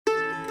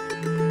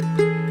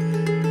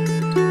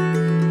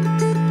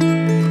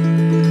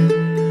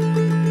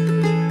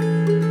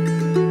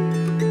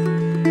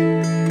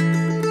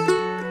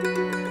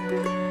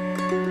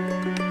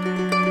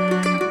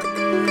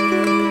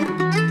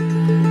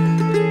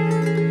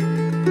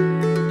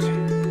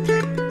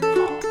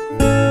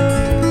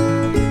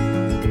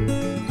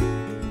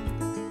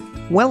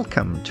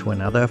Welcome to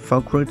another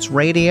Folk Roots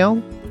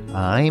Radio.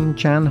 I'm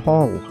Jan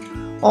Hall.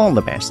 All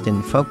the best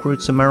in folk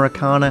roots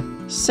Americana,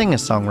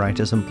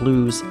 singer-songwriters and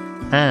blues,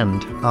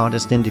 and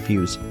artist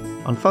interviews.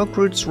 On Folk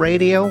Roots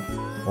Radio,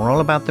 we're all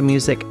about the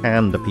music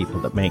and the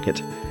people that make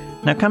it.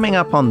 Now, coming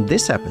up on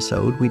this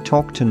episode, we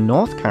talk to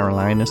North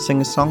Carolina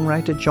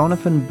singer-songwriter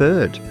Jonathan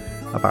Byrd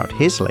about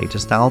his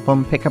latest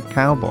album, Pickup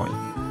Cowboy,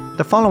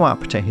 the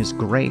follow-up to his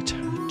great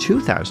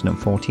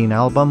 2014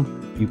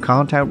 album, You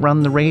Can't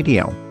Outrun the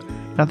Radio.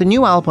 Now, the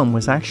new album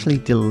was actually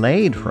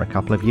delayed for a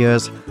couple of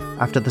years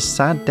after the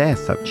sad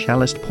death of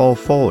cellist Paul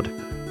Ford,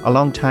 a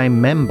longtime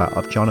member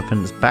of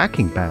Jonathan's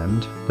backing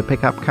band, the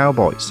Pickup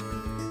Cowboys.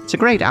 It's a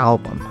great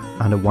album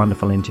and a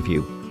wonderful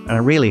interview, and I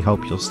really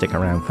hope you'll stick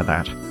around for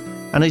that.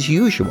 And as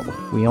usual,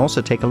 we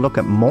also take a look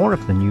at more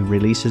of the new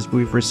releases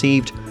we've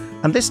received,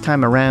 and this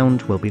time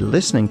around we'll be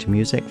listening to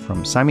music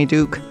from Sammy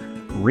Duke,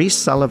 Rhys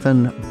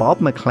Sullivan, Bob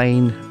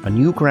McLean, A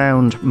New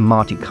Ground,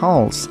 Marty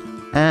Coles,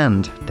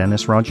 and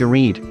Dennis Roger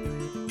Reed.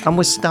 And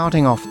we're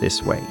starting off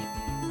this way.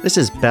 This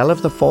is Belle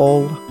of the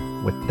Fall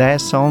with their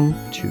song,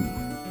 Two.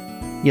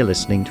 You're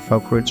listening to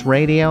Folk Roots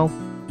Radio,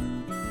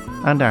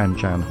 and I'm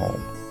Jan Hall.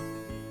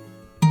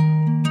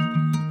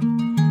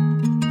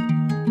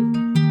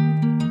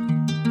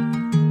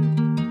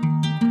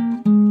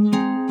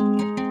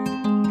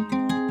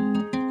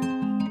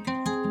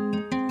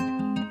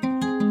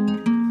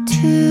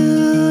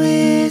 Two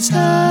is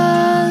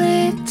all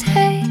it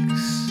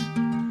takes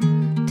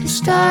to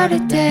start a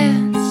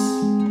dance.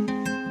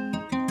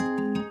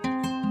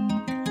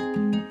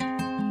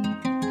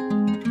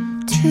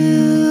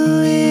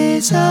 Two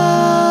is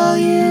all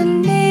you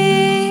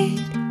need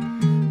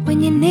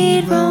when you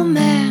need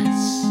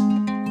romance.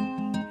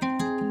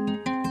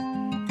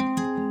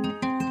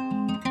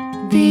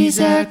 These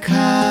are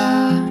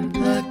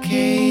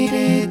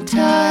complicated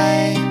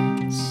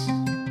times.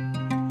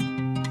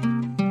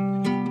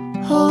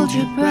 Hold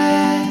your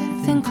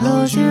breath and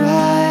close your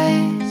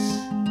eyes.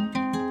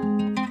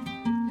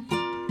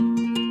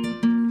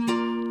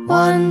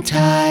 One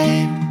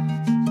time.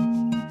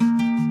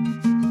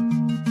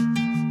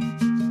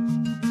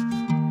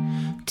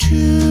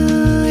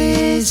 Two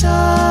is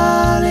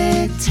all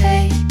it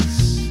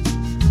takes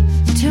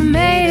to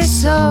make a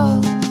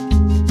soul.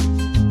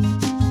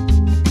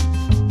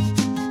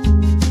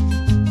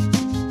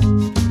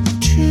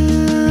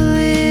 Two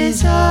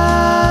is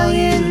all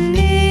you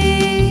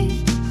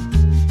need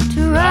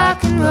to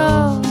rock and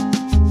roll.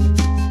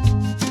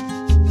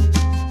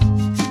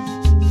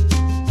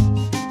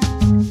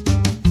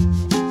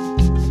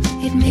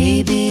 It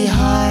may be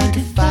hard to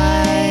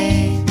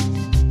find,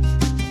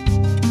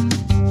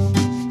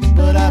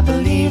 but I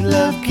believe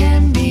love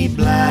can be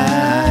blind.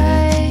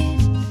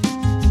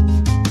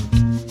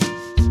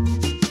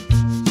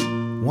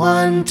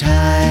 One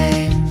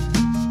time.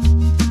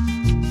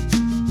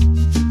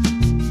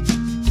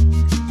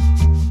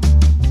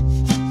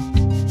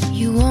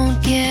 You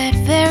won't get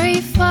very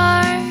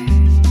far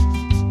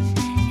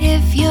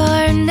if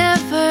you're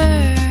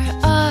never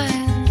on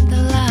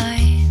the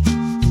line.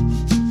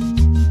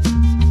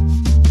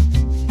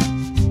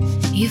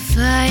 You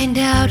find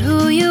out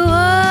who you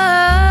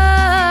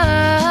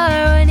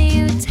are when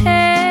you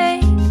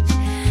take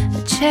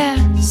a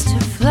chance to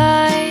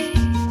fly.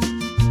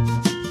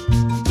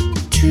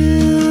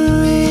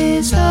 Two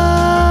is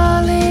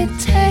all it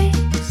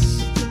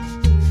takes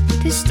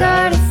to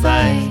start a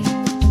fight.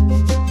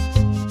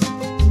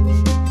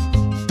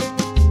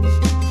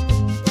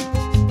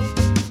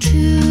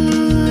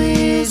 Two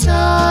is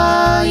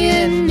all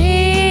you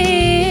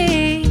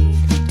need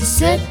to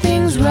set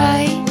things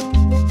right.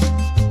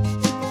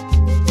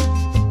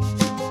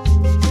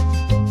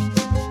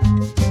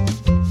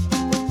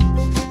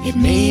 It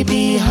may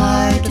be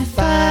hard to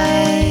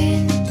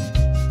find,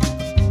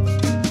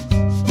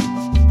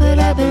 but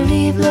I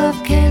believe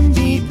love can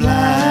be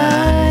blind.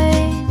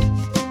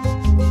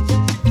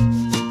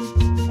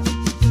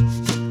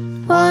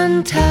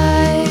 One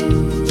time.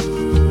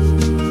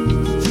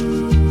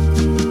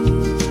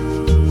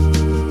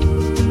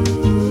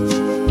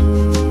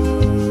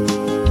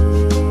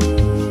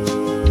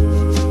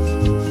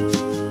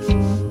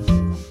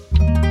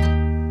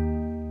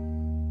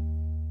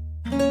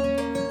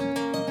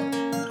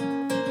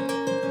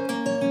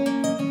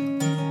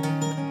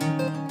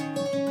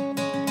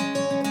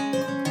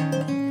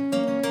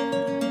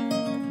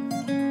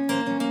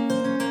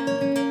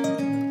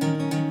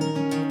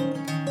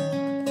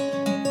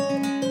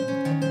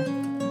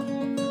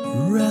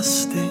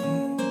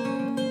 Resting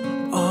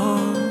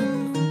on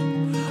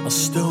a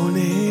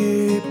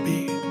stony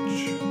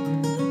beach,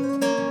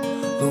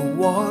 the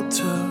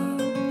water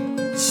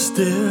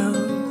still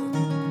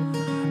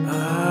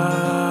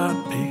at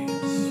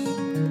peace.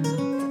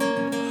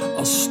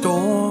 A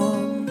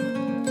storm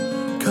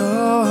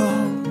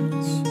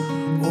comes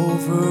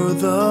over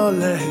the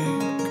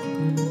lake,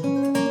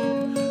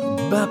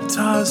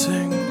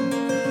 baptizing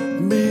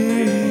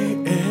me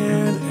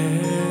in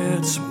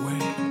its wake.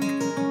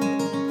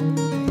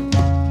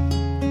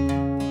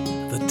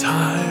 The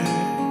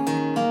tide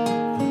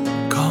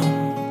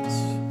comes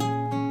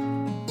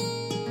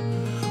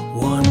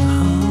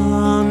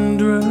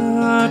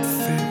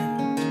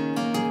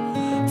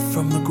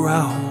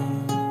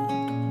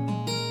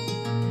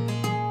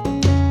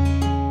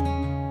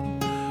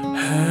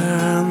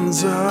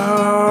hands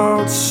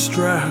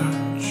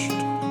outstretched,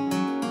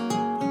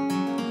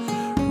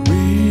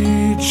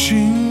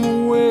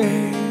 reaching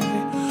way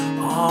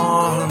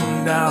on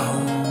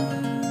down.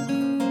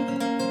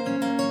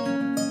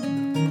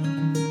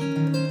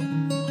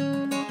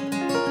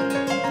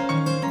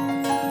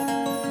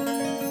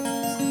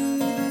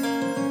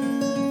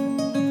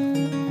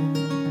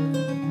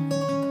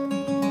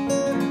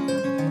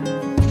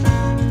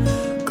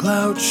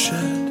 Cloud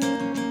shed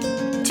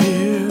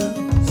tears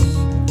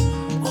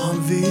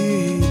on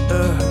the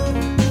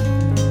earth,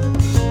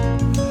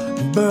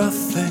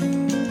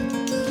 birthing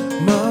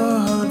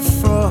mud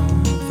from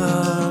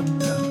the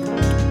dirt.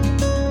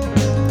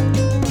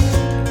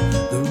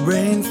 The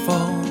rain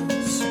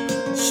falls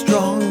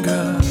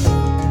stronger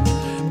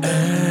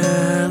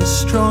and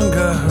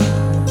stronger.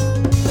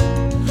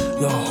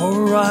 The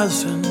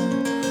horizon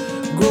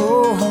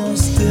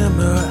grows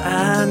dimmer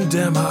and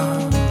dimmer.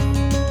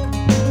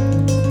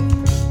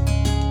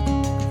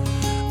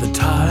 The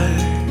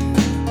tide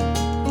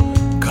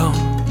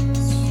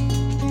comes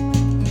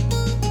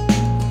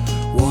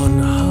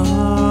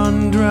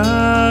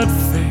 100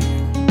 feet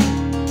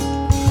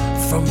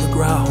from the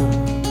ground.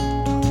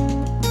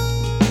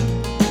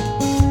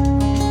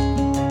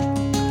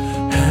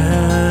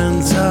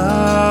 Hands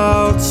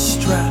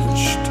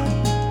outstretched,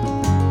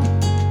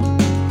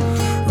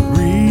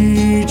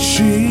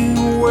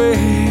 reaching way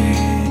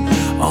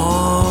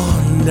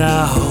on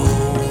down.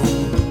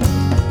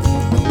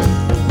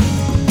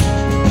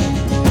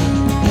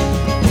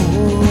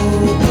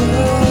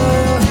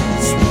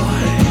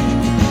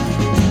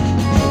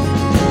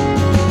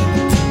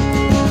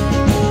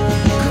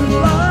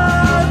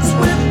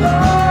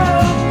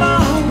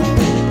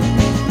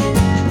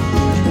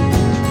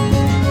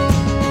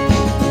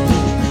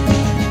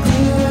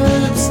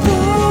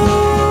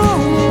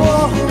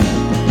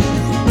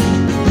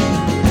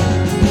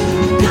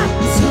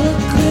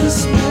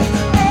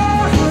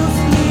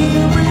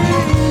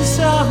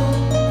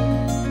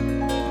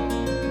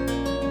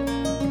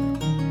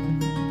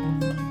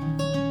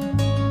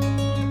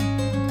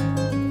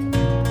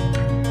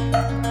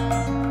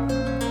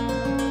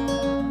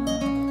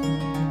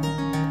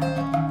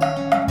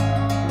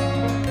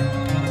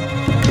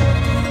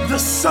 The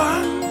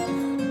sun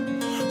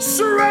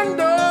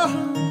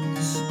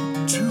surrenders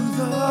to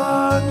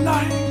the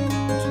night.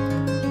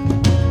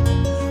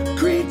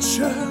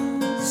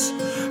 Creatures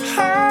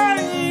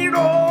hide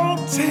or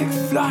take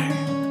flight.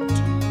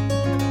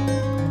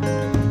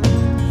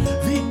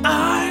 The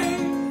eye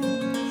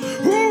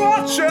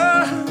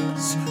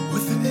watches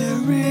with an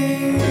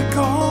eerie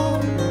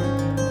calm,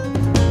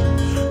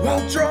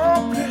 while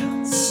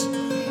droplets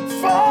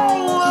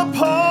fall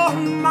upon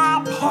my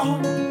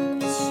palms.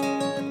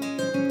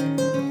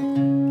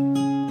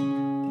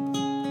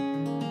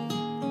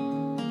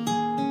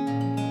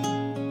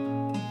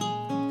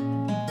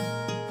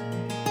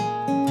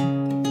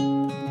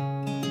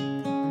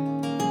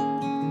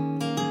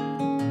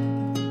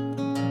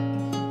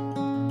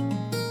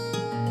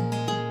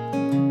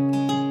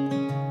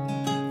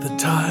 The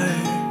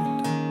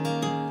tide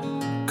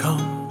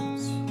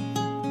comes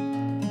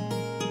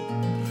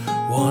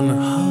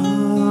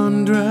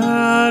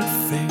 100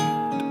 feet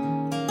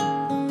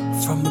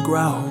from the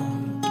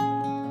ground.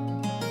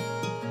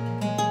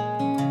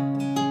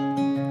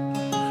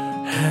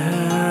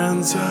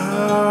 Hands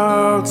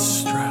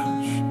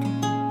outstretched,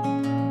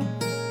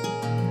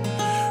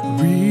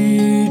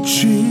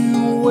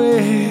 reaching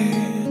way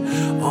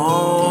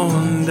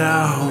on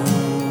down.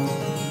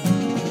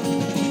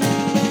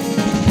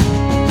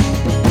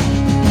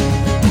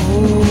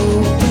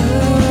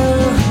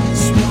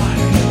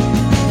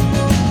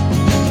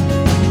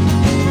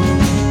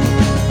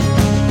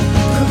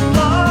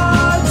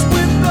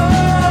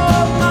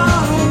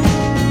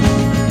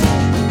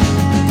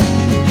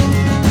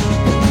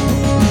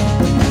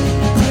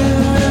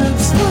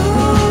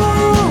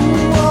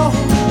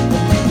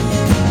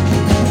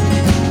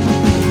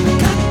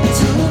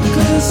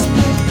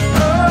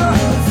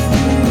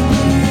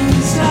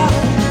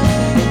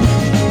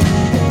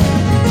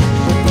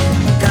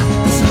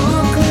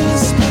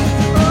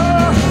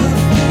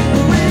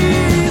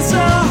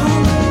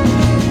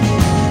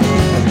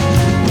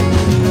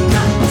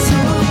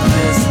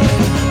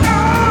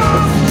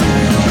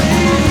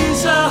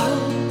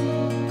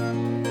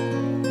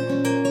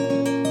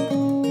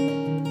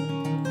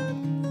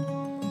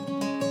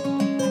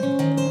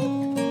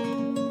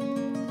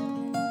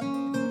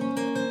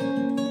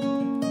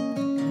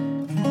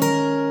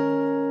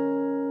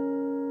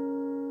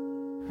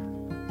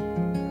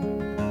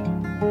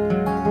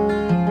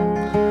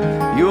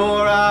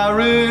 Your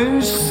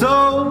Irish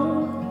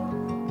soul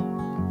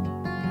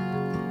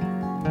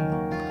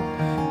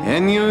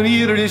and your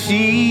Irish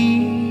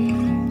ease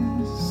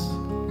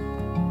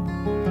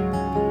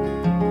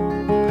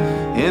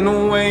in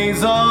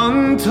ways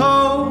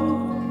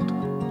untold,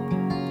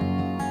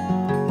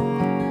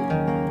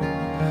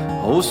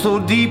 oh so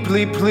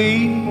deeply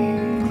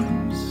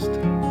pleased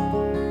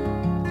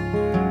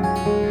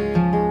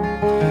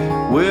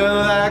with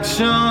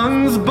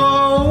actions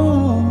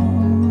bold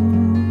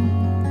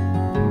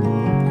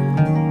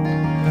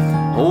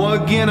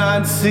again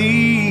I'd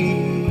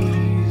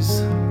seize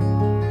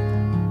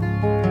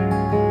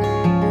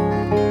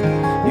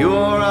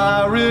your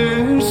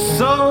Irish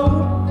soul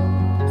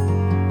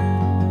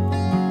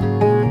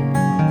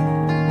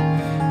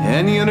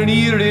and your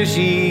Irish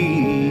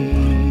ease.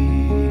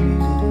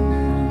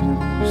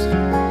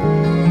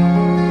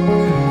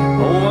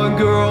 Oh, a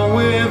girl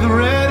with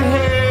red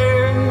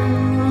hair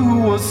who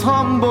was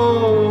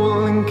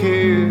humble and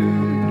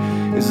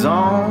cared is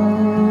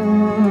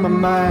on my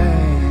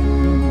mind.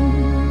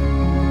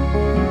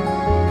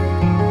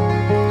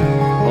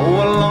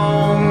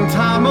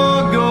 Time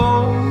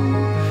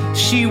ago,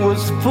 she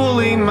was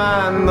fully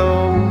mine,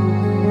 though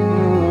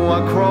I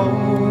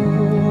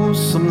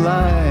crossed some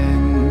line.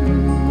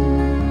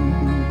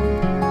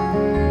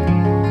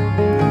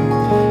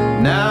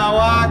 Now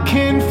I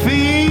can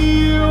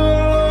feel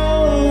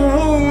a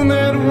wound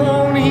that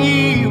won't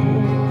heal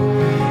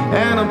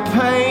and a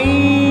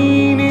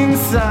pain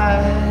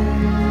inside.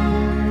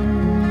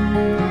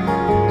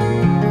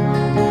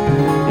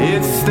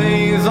 It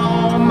stays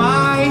on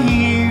my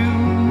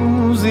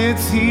heels,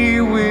 it's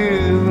here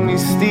with me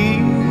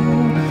still,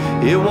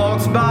 it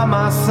walks by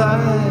my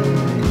side.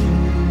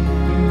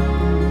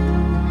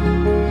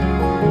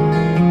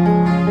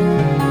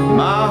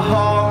 My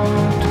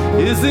heart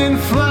is in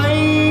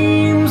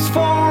flames,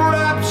 for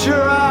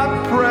rapture I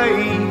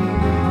pray,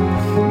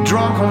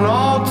 drunk on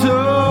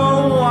altar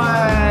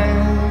wine.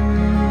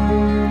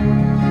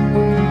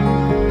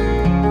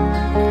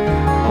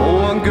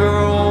 Oh, a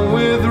girl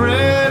with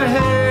red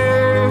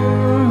hair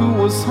who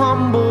was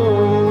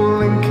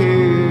humble and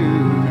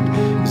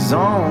cared is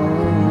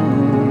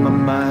on my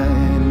mind.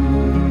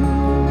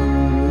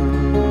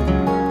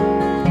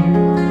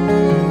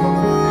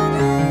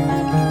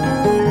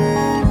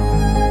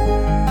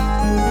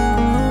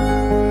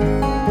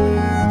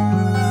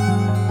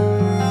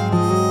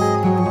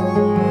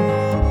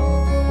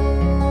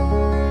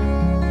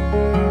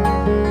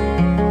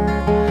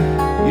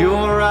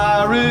 Your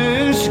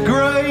Irish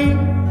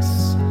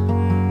grace,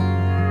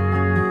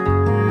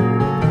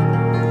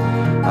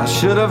 I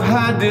should have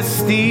had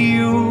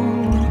distilled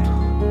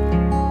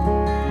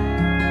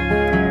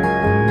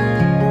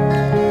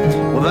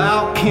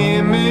without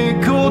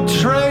chemical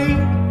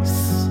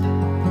trace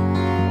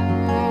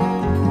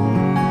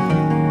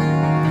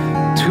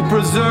to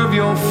preserve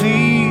your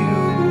field.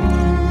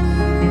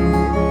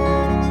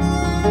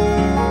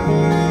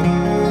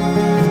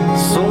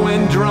 So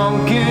in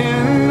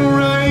drunken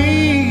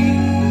rage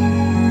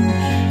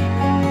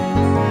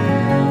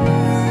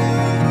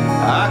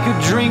I could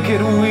drink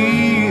at will.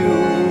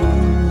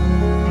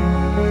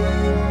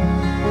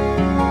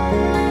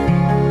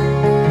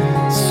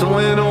 So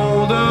in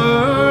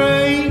older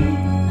age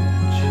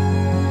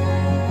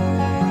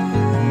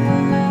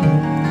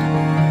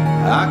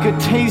I could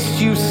taste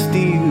you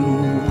still.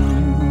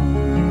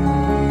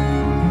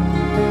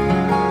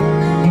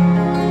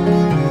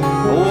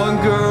 Oh, a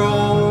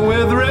girl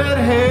with red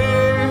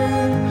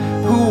hair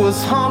who was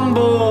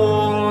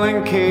humble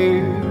and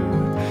cared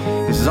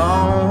is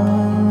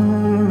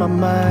on my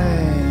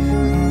mind.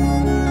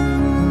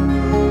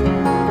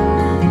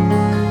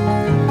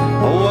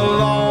 Oh, a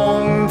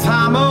long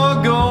time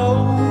ago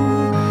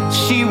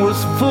she was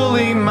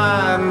fully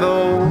mine,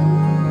 though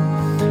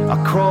I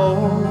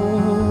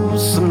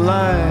crossed some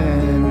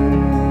lines.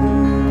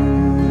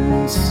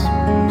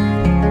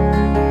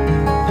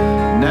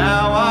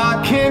 Now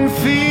I can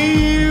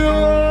feel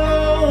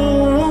a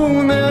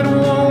wound that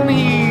won't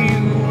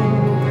heal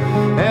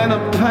and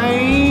a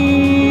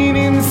pain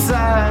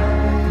inside.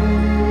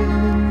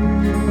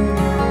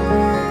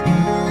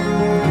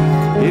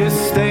 It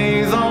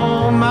stays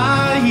on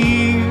my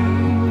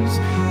heels,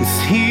 it's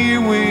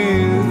here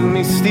with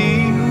me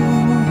still,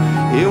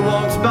 it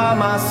walks by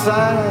my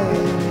side.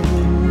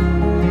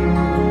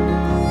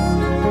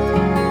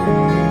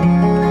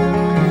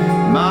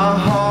 My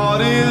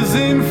heart is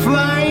in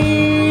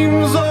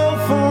flames, oh,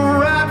 for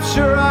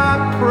rapture I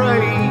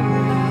pray,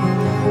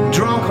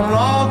 drunk on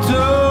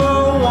altar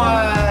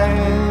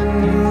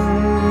wine.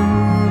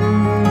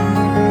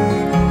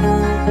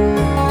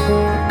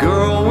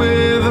 Girl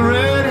with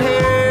red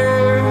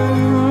hair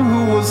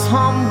who was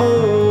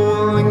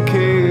humble and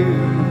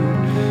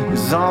cared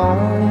is on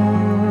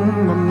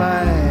my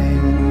mind.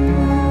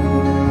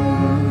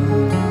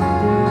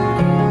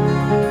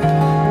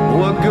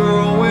 Oh, a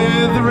girl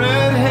with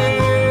red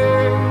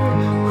hair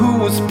who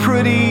was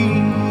pretty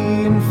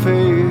and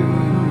fair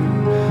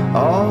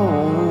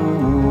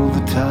all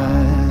the time.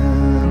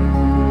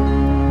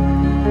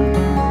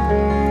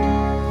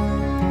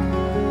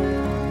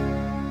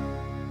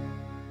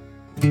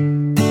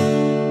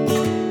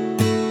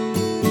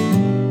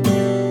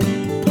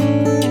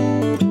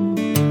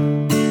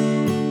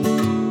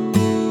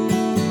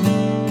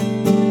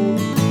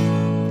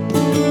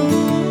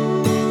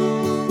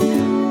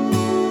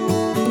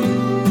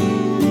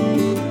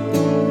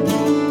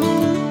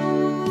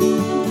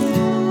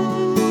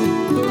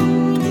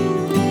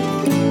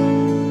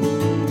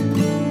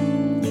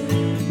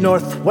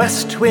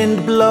 Northwest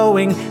wind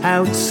blowing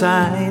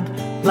outside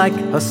like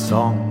a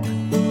song.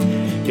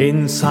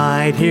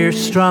 Inside here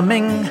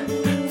strumming,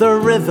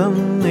 the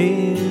rhythm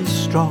is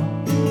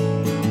strong.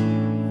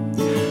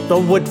 The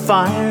wood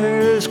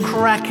fire's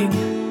cracking,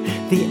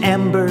 the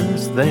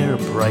embers they're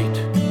bright.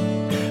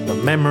 The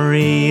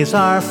memories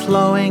are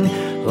flowing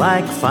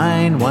like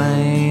fine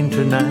wine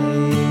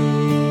tonight.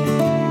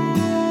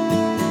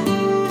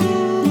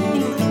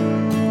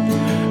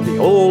 The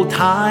old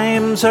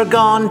times are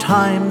gone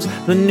times,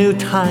 the new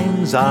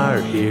times are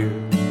here.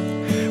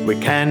 We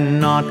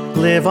cannot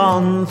live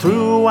on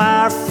through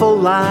our full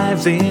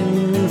lives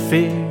in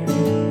fear.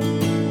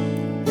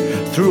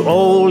 Through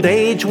old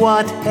age,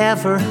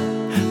 whatever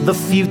the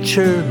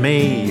future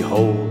may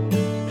hold,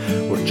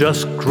 we're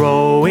just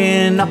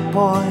growing up,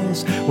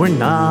 boys, we're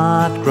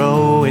not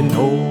growing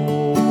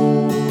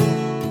old.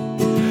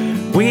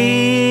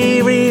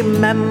 We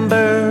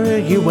remember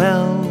you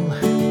well,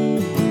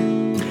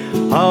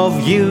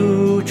 of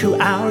you to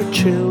our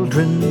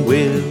children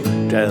we'll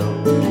tell.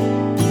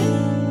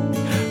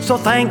 So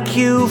thank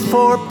you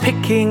for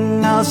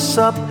picking us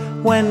up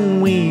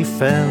when we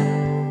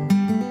fell.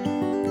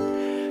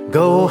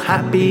 Go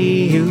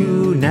happy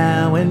you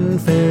now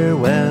and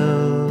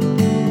farewell.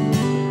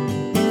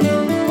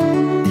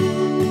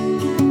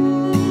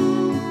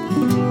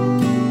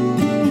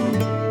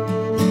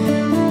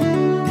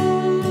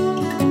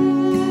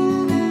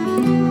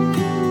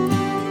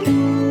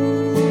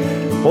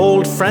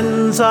 Old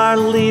friends are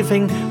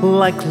leaving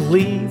like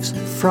leaves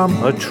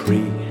from a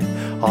tree.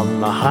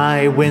 On the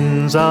high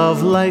winds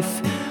of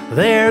life,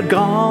 they're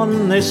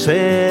gone, they're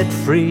set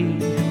free.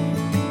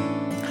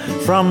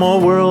 From a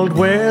world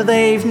where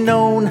they've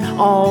known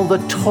all the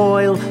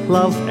toil,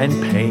 love and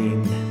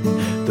pain.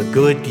 The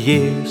good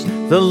years,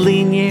 the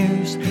lean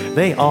years,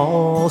 they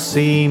all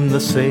seem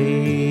the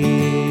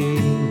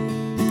same.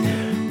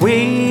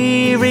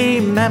 We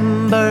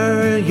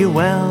remember you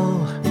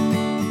well,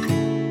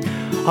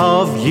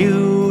 of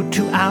you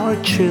to our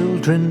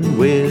children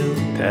we'll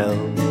tell.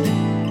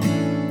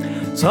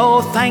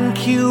 So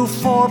thank you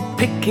for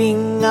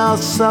picking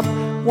us up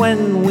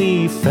when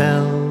we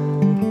fell.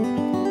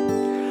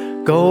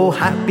 Go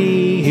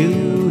happy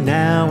you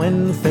now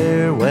and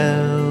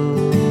farewell.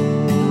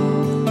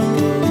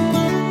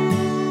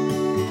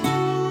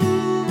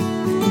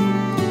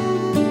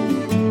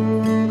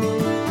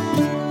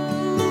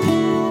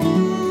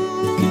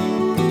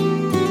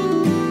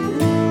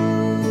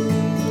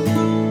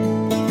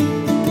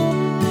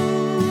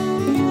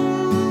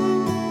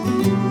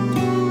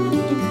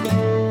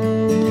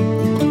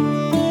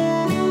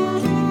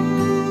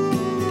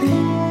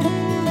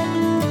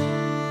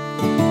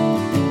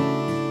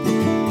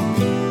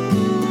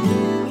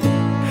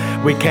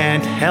 We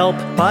can't help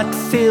but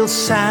feel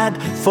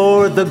sad,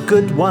 for the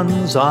good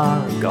ones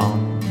are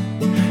gone.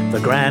 The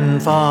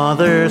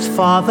grandfathers,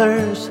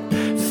 fathers,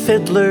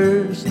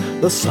 fiddlers,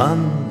 the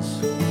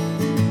sons.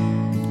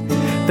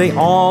 They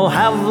all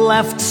have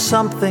left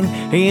something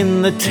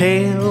in the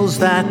tales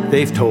that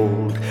they've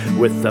told,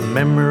 with the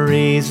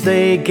memories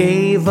they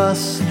gave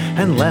us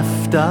and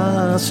left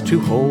us to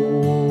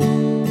hold.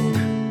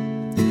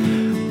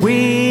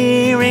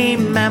 We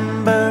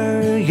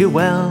remember you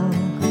well,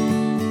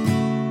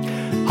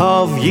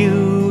 of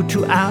you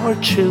to our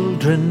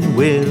children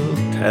we'll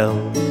tell.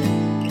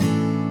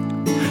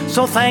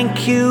 So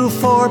thank you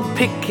for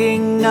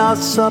picking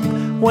us up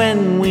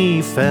when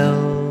we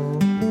fell.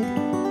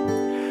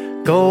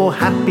 Go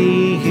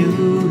happy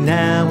you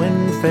now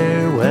and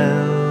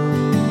farewell.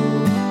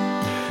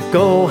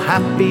 Go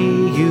happy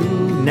you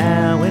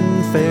now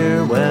and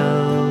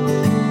farewell.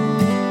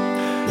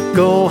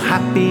 Go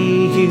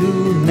happy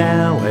you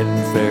now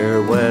and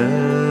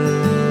farewell.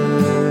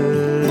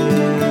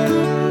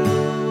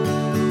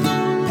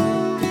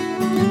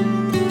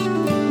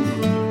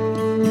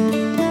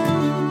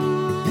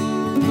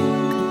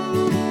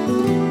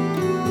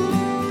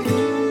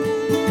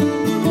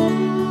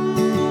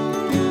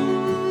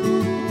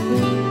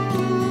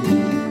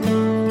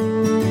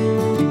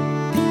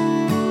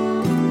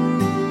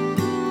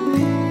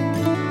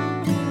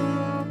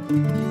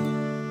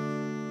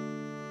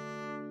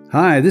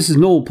 Hi, this is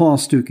Noel Paul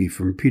Stuckey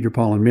from Peter,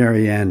 Paul and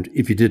Mary, and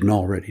if you didn't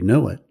already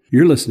know it,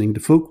 you're listening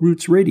to Folk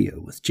Roots Radio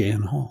with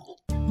Jan Hall.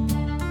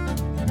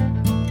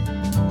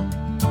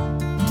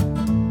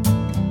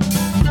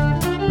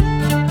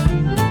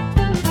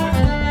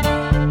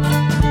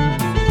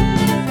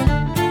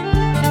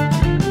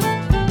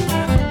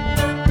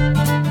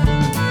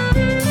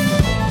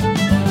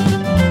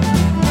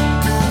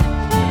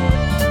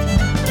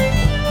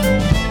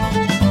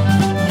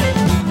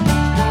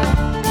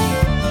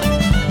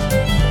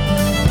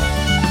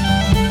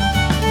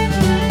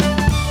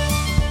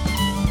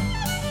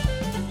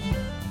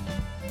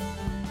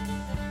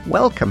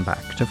 Welcome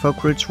back to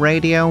Folk Roots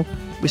Radio.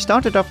 We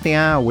started off the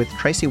hour with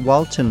Tracy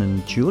Walton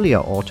and Julia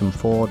Autumn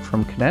Ford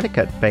from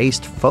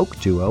Connecticut-based folk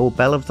duo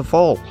Belle of the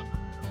Fall,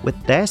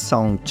 with their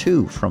song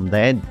 2 from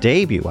their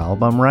debut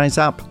album Rise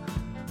Up.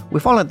 We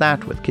followed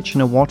that with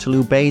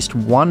Kitchener-Waterloo-based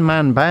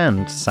one-man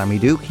band Sammy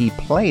Duke. He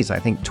plays, I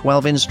think,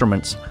 12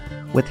 instruments,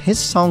 with his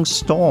song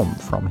Storm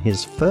from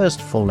his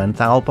first full-length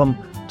album,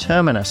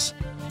 Terminus.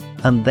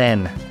 And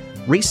then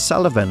Reese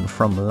Sullivan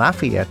from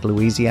Lafayette,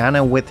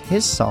 Louisiana with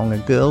his song A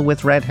Girl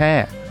with Red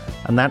Hair,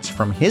 and that's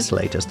from his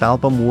latest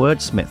album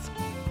Wordsmith.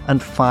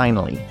 And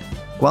finally,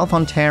 Guelph,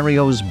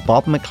 Ontario's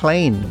Bob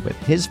McLean with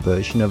his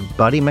version of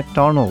Buddy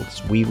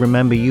McDonald's We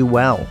Remember You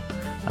Well,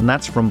 and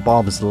that's from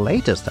Bob's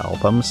latest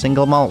album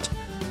Single Malt.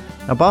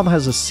 Now Bob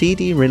has a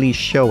CD release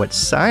show at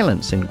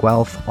Silence in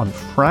Guelph on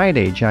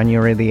Friday,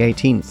 January the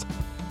 18th,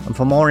 and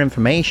for more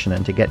information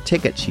and to get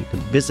tickets you can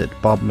visit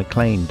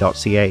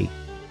bobmclean.ca.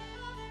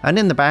 And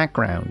in the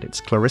background,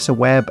 it's Clarissa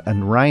Webb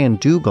and Ryan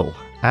Dougal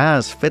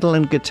as fiddle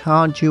and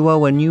guitar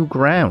duo A New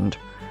Ground,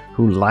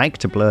 who like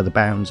to blur the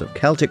bounds of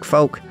Celtic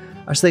folk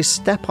as they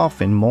step off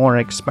in more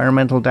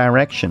experimental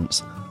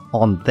directions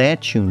on their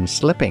tune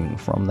Slipping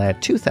from their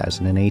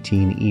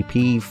 2018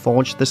 EP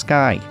Forge the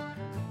Sky.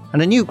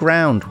 And A New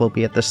Ground will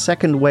be at the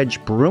Second Wedge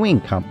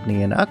Brewing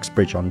Company in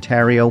Uxbridge,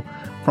 Ontario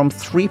from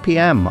 3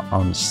 p.m.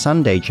 on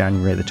Sunday,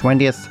 January the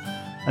 20th.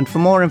 And for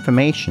more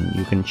information,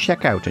 you can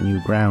check out A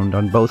New Ground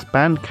on both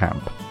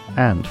Bandcamp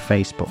and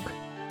Facebook.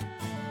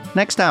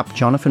 Next up,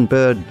 Jonathan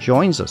Bird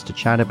joins us to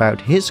chat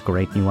about his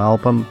great new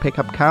album,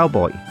 Pickup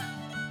Cowboy.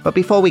 But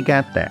before we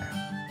get there,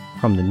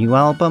 from the new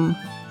album,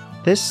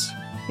 this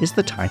is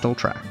the title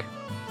track.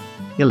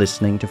 You're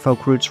listening to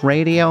Folk Roots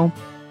Radio,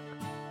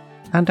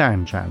 and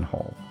I'm Jan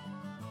Hall.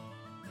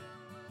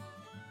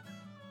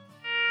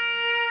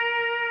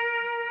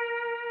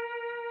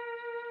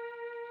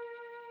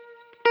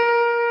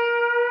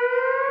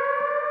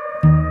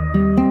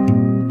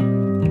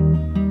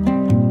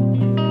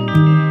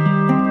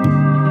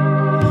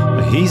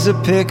 He's a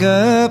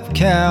pickup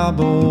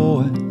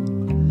cowboy,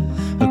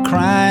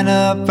 crying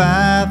up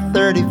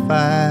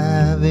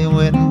I-35. He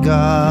went and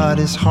got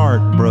his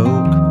heart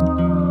broke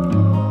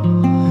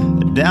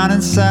down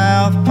in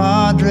South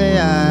Padre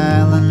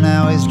Island.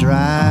 Now he's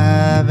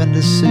driving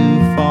to Sioux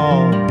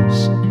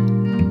Falls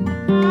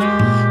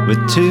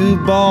with 2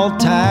 bald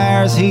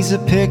tires. He's a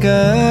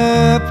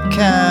pickup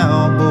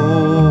cowboy.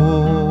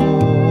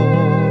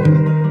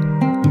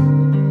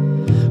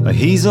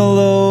 He's a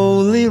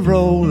lowly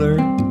roller.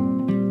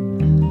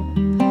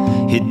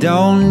 He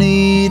don't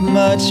need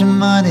much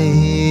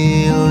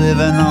money,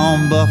 living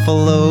on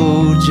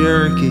buffalo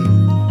jerky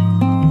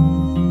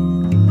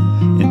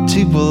and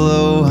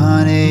Tupelo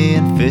honey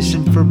and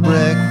fishing for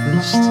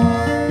breakfast.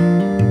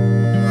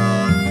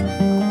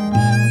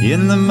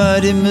 In the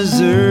muddy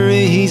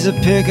Missouri, he's a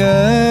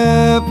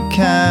pickup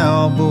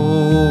cowboy.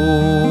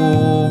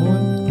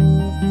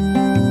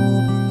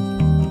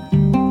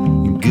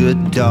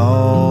 Good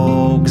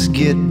dogs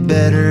get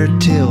better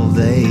till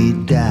they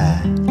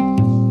die.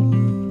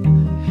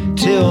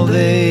 Till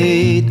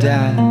they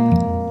die.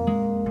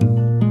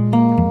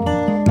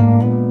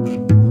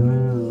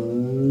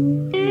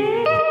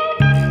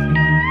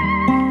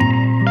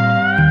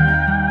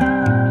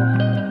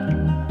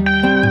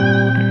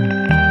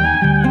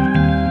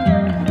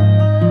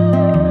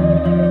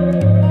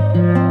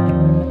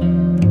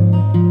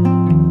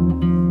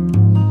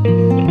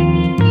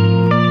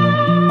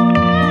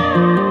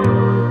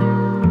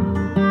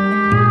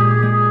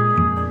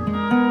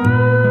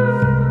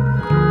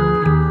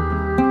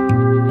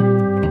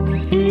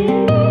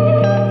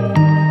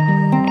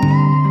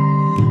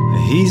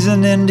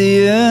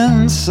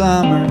 Indian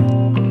summer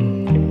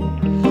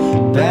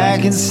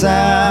back in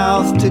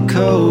South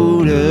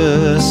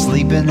Dakota,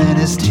 sleeping in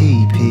his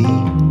teepee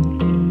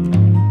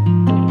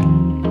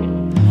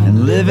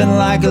and living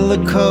like a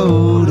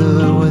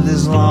Lakota with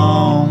his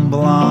long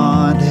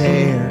blonde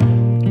hair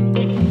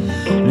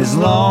and his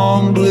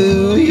long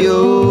blue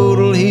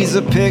yodel. He's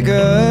a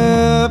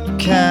pickup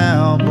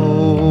cowboy.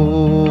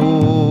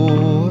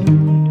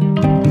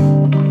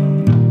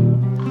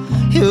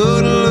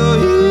 Yodel.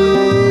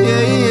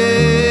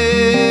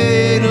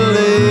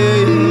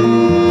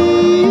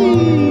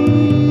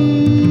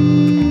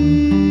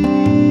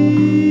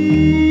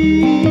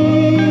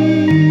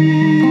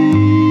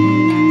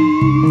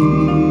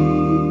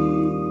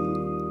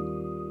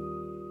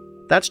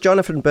 That's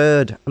Jonathan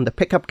Bird and the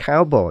Pickup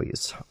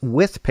Cowboys,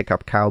 with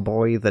Pickup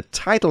Cowboy, the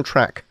title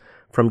track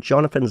from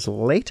Jonathan's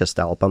latest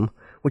album,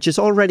 which is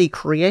already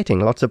creating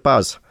lots of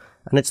buzz,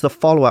 and it's the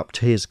follow-up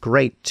to his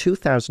great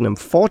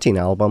 2014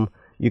 album,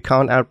 You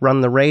Can't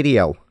Outrun the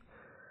Radio.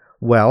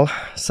 Well,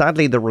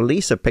 sadly the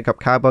release of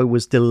Pickup Cowboy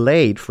was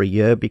delayed for a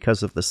year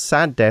because of the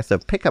sad death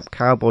of Pickup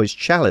Cowboy's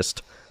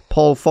cellist,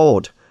 Paul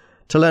Ford.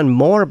 To learn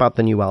more about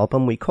the new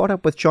album, we caught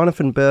up with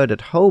Jonathan Bird at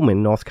home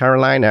in North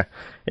Carolina.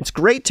 It's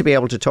great to be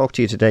able to talk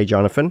to you today,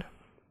 Jonathan.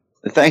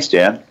 Thanks,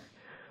 Jan.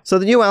 So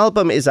the new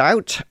album is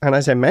out, and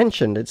as I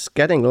mentioned, it's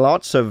getting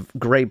lots of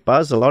great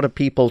buzz, a lot of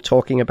people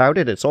talking about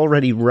it. It's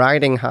already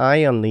riding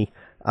high on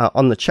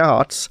the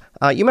charts.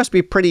 You must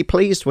be pretty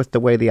pleased with the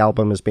way the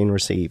album has been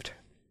received.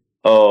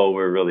 Oh,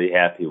 we're really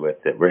happy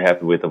with it. We're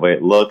happy with the way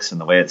it looks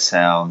and the way it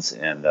sounds,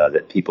 and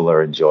that people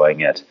are enjoying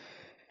it.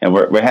 And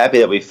we're happy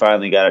that we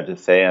finally got it to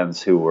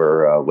fans who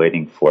were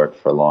waiting for it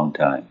for a long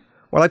time.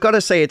 Well, I've got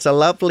to say, it's a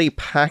lovely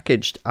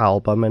packaged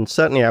album, and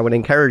certainly I would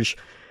encourage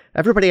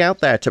everybody out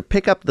there, to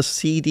pick up the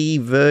CD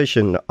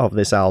version of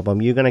this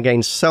album, you're going to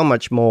gain so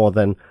much more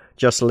than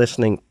just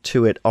listening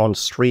to it on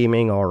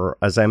streaming or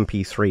as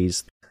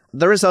MP3s.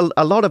 There is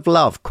a lot of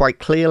love quite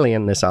clearly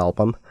in this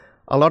album.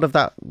 A lot of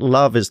that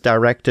love is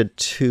directed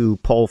to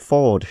Paul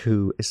Ford,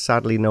 who is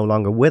sadly no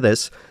longer with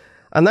us.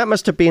 And that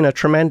must have been a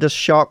tremendous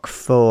shock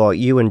for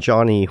you and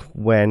Johnny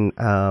when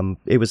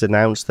it was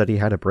announced that he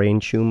had a brain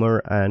tumor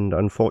and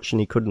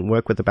unfortunately couldn't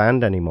work with the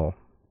band anymore.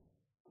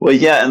 Well,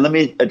 yeah, and let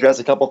me address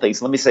a couple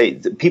things. Let me say,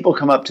 people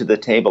come up to the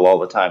table all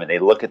the time and they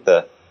look at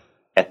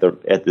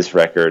this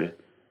record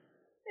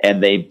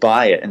and they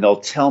buy it and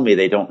they'll tell me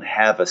they don't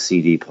have a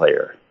CD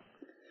player.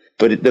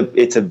 But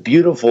it's a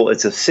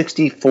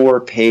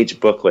 64-page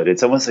booklet.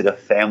 It's almost like a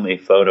family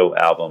photo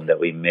album that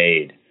we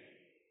made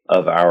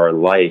of our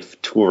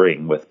life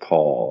touring with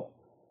Paul.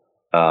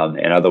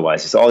 And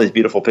otherwise, there's all these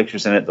beautiful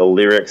pictures in it. The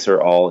lyrics are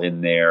all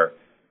in there.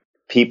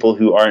 People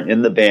who aren't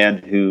in the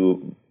band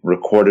who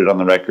recorded on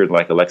the record,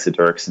 like Alexa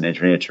Dirks and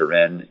Adriana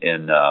Turin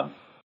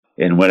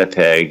in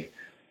Winnipeg.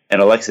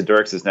 And Alexa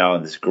Dirks is now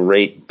in this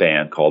great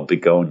band called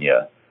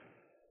Begonia,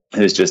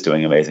 who's just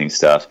doing amazing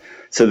stuff.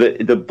 So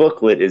the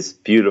booklet is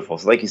beautiful.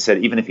 So like you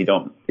said, even if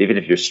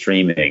you're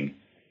streaming,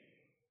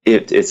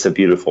 it's a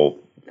beautiful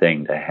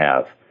thing to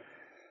have.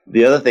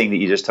 The other thing that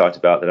you just talked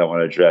about that I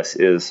want to address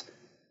is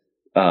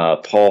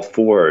Paul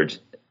Ford.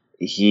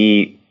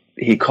 He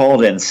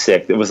called in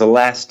sick. It was the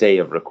last day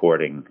of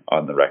recording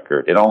on the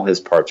record, and all his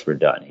parts were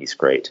done. He's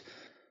great.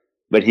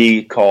 But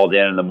he called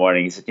in the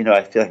morning. He said,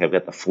 I feel like I've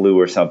got the flu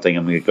or something.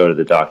 I'm going to go to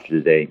the doctor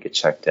today and get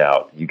checked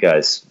out. You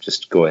guys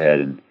just go ahead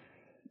and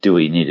do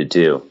what you need to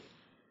do.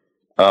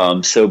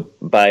 So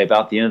by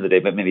about the end of the day,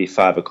 but maybe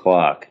 5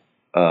 o'clock,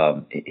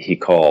 he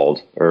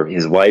called, or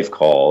his wife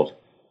called,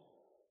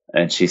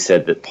 and she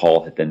said that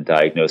Paul had been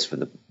diagnosed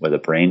with a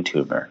brain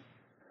tumor,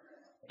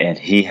 and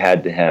he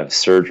had to have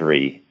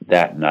surgery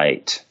that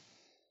night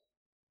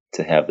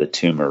to have the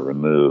tumor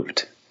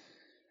removed.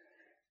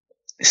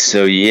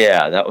 So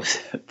yeah, that was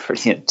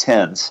pretty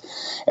intense.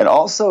 And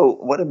also,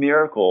 what a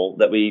miracle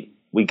that we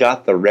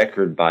got the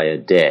record by a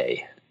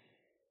day.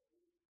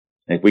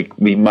 Like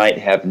we might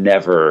have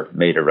never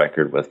made a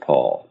record with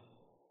Paul.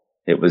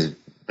 It was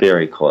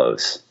very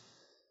close.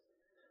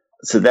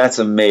 So that's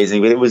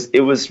amazing. But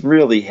it was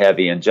really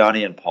heavy, and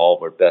Johnny and Paul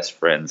were best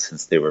friends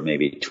since they were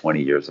maybe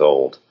 20 years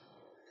old.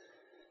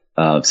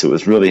 So it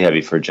was really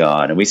heavy for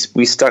John, and we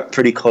stuck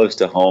pretty close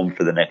to home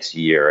for the next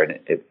year.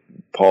 And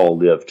Paul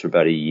lived for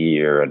about a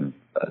year and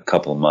a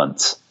couple of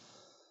months,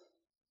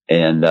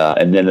 and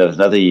then there was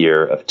another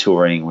year of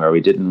touring where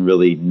we didn't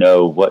really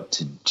know what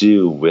to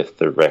do with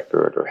the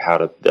record or how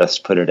to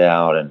best put it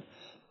out, and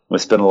we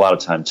spent a lot of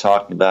time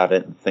talking about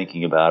it and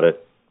thinking about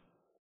it.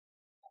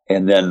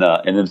 And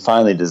then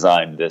finally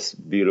designed this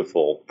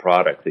beautiful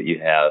product that you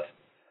have.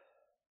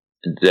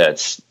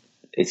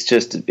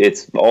 Especially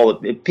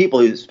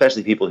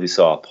people who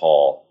saw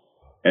Paul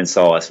and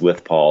saw us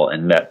with Paul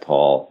and met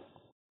Paul,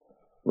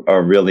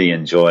 are really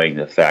enjoying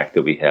the fact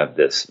that we have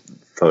this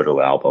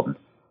photo album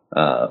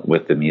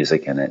with the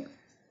music in it.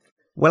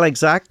 Well,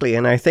 exactly,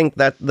 and I think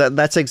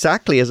that's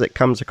exactly as it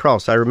comes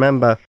across. I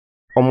remember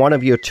on one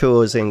of your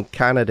tours in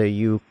Canada,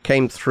 you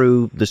came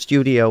through the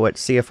studio at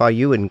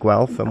CFRU in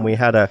Guelph, and we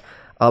had a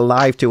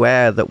live to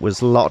air that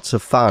was lots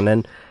of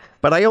fun.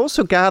 But I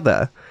also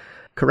gather,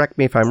 correct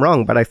me if I'm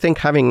wrong, but I think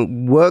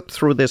having worked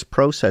through this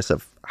process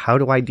of how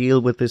do I deal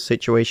with this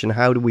situation,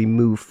 how do we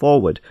move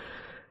forward,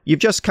 you've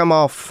just come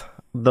off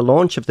the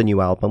launch of the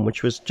new album,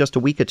 which was just a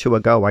week or two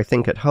ago, I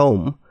think, at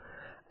home.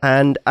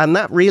 And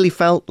that really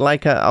felt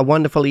like a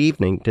wonderful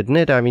evening, didn't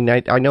it? I mean,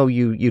 I know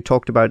you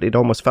talked about it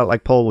almost felt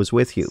like Paul was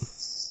with you.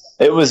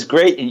 It was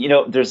great.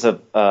 There's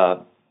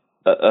a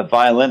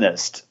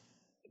violinist.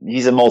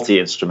 He's a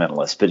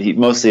multi-instrumentalist, but he's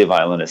mostly a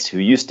violinist who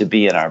used to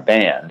be in our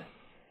band,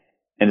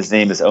 and his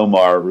name is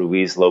Omar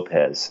Ruiz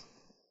Lopez.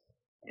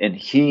 And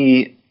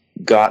he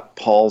got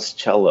Paul's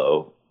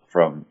cello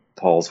from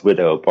Paul's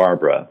widow,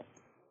 Barbara,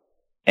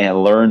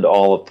 and learned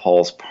all of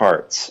Paul's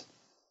parts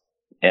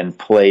and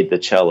played the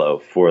cello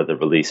for the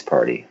release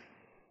party.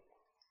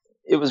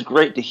 It was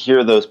great to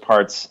hear those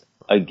parts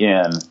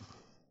again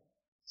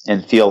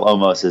and feel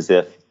almost as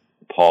if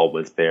Paul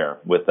was there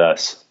with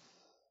us,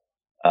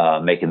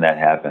 making that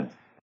happen.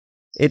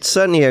 It's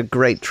certainly a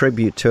great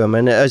tribute to him.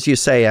 And as you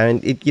say,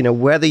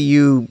 whether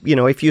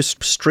if you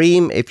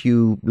stream, if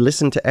you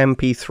listen to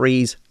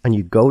MP3s and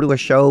you go to a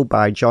show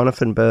by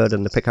Jonathan Byrd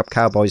and the Pickup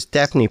Cowboys,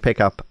 definitely pick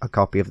up a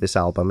copy of this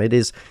album. It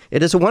is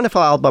a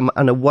wonderful album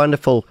and a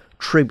wonderful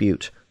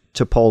tribute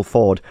to Paul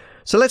Ford.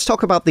 So let's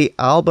talk about the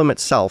album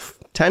itself.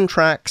 10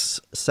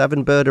 tracks,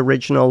 7 Byrd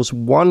originals,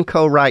 1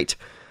 co-write,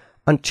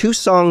 and 2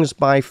 songs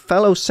by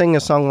fellow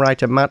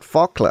singer-songwriter Matt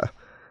Faulkner,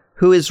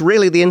 who is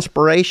really the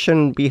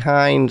inspiration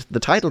behind the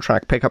title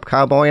track, Pickup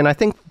Cowboy, and I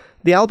think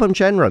the album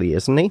generally,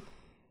 isn't he?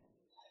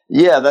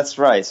 Yeah, that's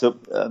right. So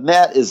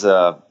Matt he's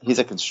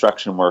a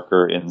construction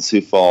worker in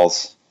Sioux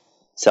Falls,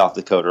 South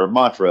Dakota, or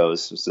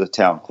Montrose, which is a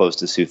town close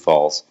to Sioux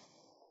Falls.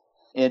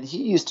 And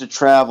he used to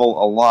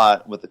travel a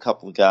lot with a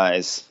couple of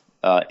guys,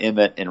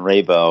 Emmett and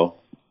Raybo,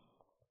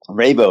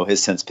 Rabo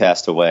has since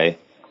passed away,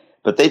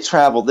 but they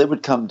traveled. They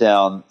would come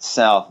down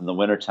south in the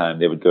wintertime.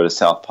 They would go to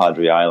South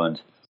Padre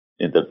Island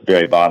in the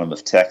very bottom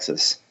of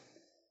Texas,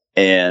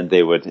 and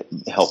they would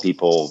help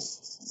people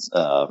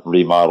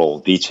remodel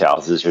beach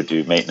houses or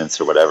do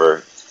maintenance or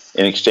whatever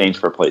in exchange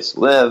for a place to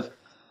live.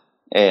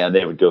 And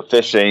they would go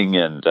fishing,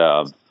 and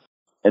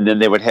then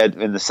they would head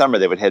in the summer.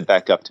 They would head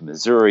back up to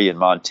Missouri and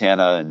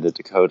Montana and the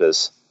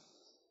Dakotas,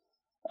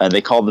 and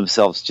they called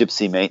themselves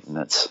Gypsy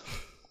Maintenance.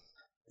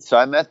 So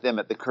I met them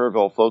at the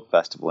Kerrville Folk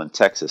Festival in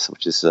Texas,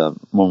 which is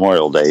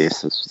Memorial Day.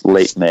 So it's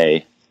late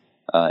May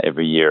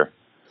every year,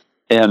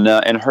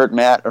 and heard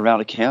Matt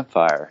around a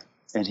campfire,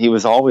 and he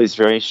was always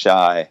very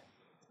shy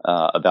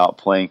about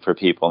playing for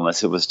people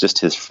unless it was just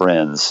his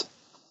friends.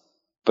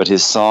 But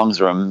his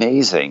songs are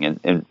amazing,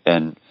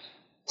 and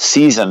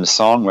seasoned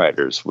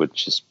songwriters would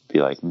just be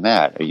like,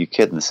 Matt, are you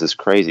kidding? This is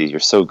crazy. You're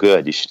so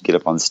good. You should get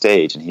up on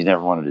stage. And he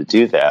never wanted to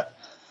do that.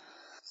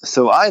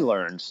 So I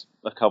learned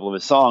a couple of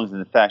his songs. And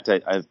in fact,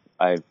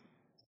 I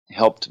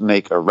helped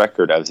make a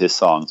record of his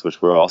songs, which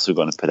we're also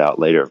going to put out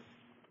later.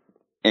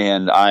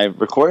 And I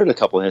recorded a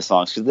couple of his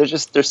songs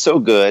because they're so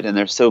good and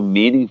they're so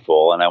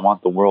meaningful. And I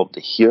want the world to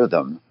hear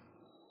them.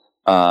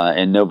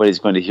 And nobody's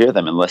going to hear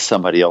them unless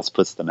somebody else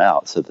puts them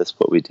out. So that's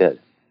what we did.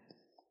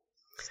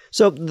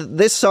 So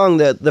this song,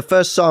 the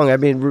first song, I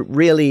mean,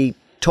 really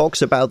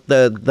talks about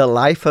the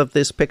life of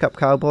this pickup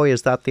cowboy.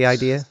 Is that the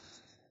idea?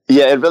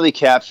 Yeah, it really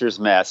captures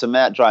Matt. So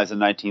Matt drives a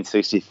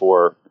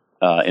 1964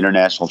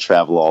 International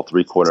Travelall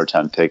 3/4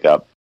 ton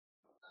pickup,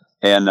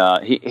 and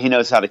he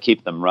knows how to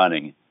keep them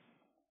running.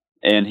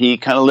 And he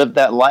kind of lived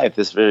that life,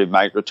 this very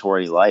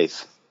migratory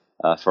life,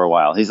 for a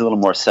while. He's a little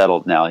more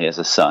settled now. He has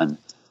a son,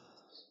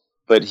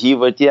 but he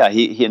would,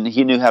 he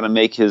knew how to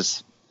make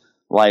his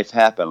life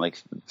happen,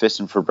 like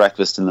fishing for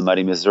breakfast in the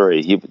muddy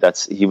Missouri. He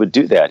would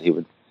do that. He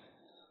would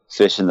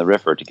fish in the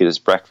river to get his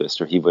breakfast,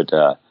 or he would,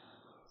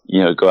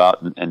 go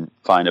out and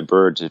find a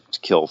bird to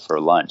kill for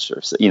lunch,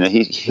 or so. He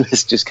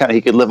was just he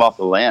could live off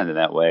the land in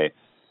that way.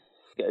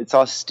 It's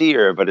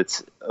austere, but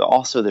it's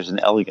also there's an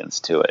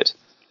elegance to it.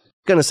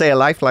 I'm going to say a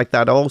life like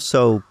that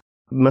also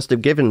must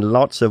have given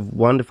lots of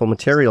wonderful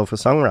material for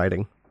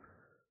songwriting.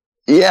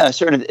 Yeah,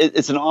 sure.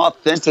 It's an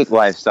authentic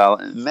lifestyle.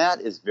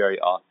 Matt is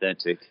very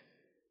authentic.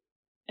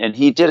 And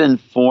he did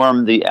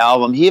inform the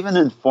album. He even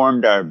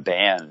informed our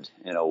band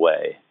in a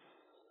way.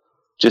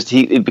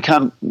 It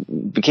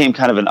became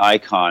kind of an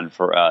icon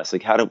for us.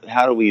 Like how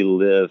do we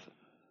live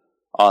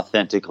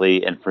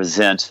authentically and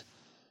present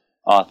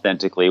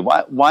authentically?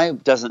 Why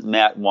doesn't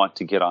Matt want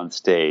to get on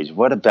stage?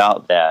 What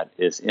about that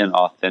is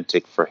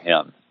inauthentic for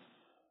him?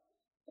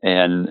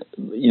 And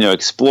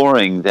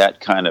exploring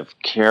that kind of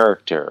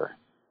character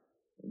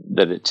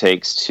that it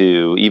takes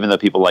to, even though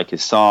people like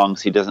his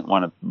songs, he doesn't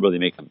want to really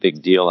make a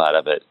big deal out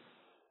of it.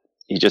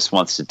 He just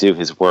wants to do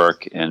his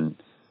work and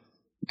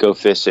go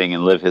fishing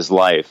and live his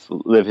life,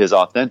 live his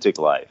authentic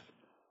life.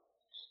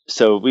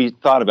 So we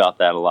thought about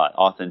that a lot,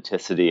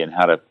 authenticity and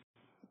how to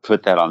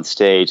put that on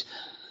stage.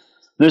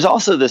 There's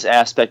also this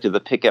aspect of the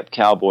pickup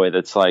cowboy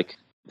that's like,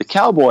 the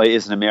cowboy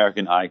is an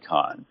American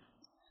icon,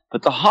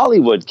 but the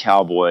Hollywood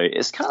cowboy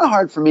is kind of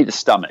hard for me to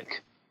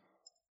stomach.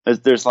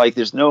 There's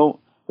no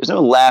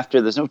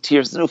laughter, there's no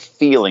tears, there's no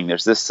feeling.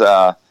 There's this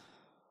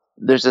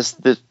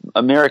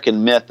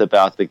American myth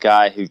about the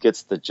guy who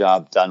gets the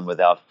job done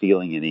without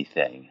feeling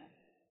anything.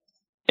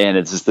 And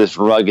it's just this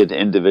rugged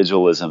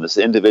individualism, this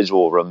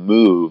individual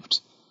removed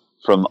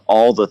from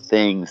all the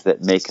things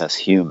that make us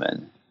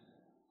human.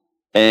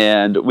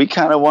 And we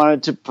kind of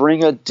wanted to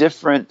bring a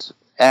different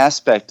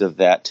aspect of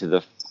that to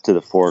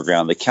the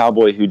foreground, the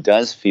cowboy who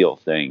does feel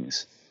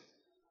things.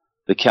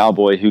 The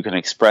cowboy who can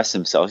express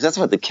himself. That's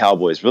what the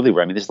cowboys really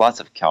were. I mean, there's lots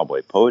of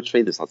cowboy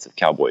poetry. There's lots of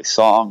cowboy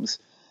songs.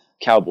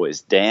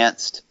 Cowboys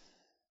danced.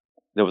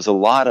 There was a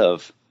lot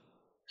of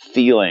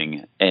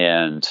feeling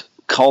and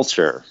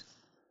culture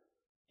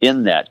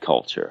in that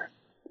culture.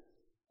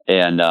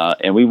 And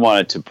we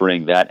wanted to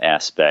bring that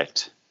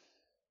aspect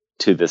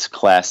to this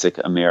classic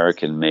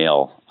American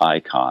male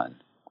icon.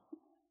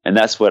 And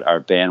that's what our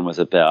band was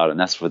about, and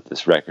that's what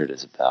this record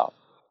is about.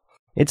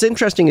 It's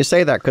interesting you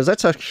say that, because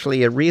that's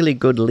actually a really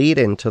good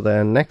lead-in to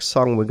the next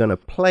song we're going to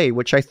play,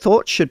 which I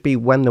thought should be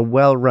When the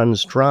Well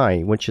Runs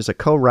Dry, which is a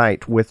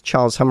co-write with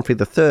Charles Humphrey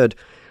III,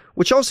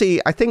 which also,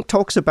 I think,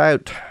 talks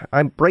about,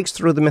 breaks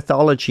through the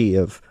mythology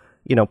of,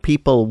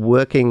 people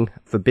working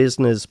for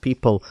business,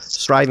 people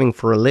striving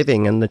for a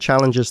living, and the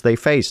challenges they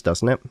face,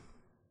 doesn't it?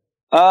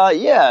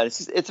 Yeah,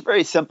 it's a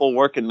very simple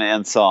working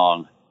man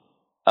song.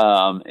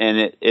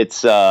 And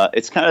it's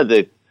kind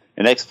of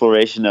an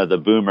exploration of the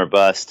boom or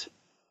bust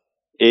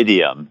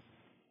idiom,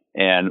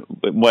 and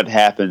what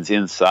happens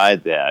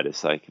inside that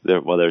is like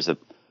there's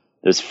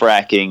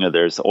fracking, or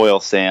there's oil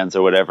sands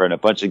or whatever, and a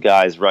bunch of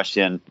guys rush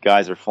in.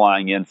 Guys are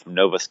flying in from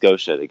Nova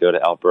Scotia to go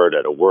to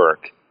Alberta to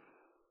work,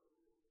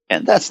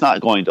 and that's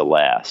not going to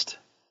last.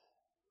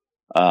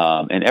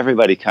 And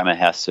everybody kind of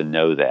has to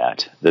know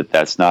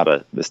that's not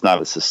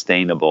a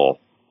sustainable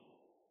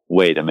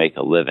way to make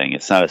a living.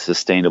 It's not a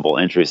sustainable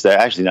interest. They're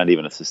actually not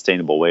even a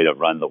sustainable way to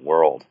run the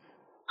world.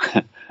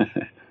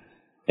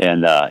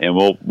 and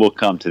we'll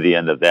come to the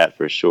end of that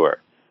for sure.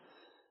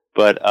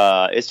 But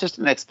it's just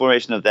an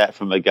exploration of that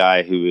from a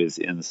guy who is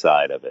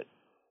inside of it.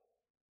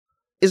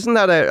 Isn't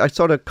that a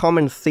sort of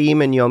common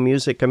theme in your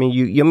music? I mean,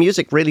 your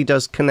music really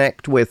does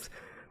connect with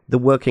the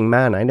working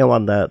man. I know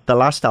on the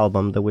last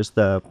album there was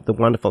the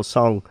wonderful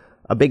song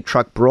 "A Big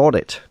Truck Brought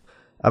It,"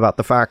 about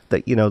the fact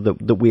that, you know,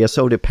 that we are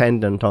so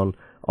dependent on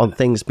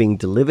things being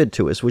delivered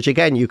to us, which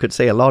again, you could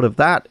say a lot of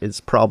that is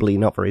probably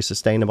not very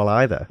sustainable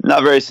either.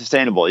 Not very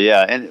sustainable,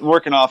 yeah. And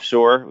 "Working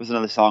Offshore" was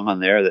another song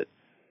on there that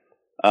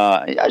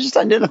I just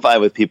identify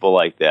with people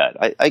like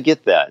that. I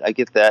get that. I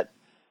get that.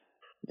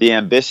 The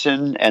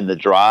ambition and the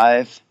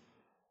drive,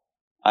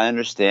 I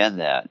understand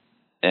that.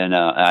 And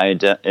I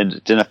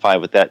identify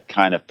with that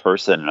kind of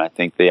person, and I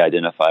think they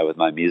identify with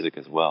my music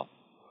as well.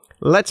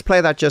 Let's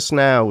play that just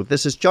now.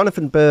 This is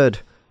Jonathan Byrd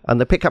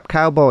and the Pickup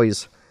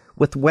Cowboys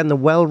with "When the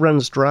Well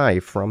Runs Dry"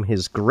 from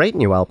his great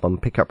new album,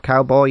 Pickup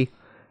Cowboy.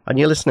 And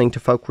you're listening to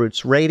Folk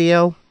Roots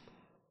Radio,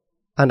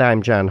 and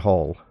I'm Jan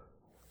Hall.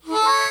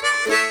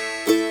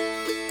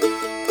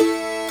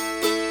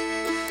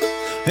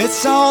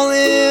 It's all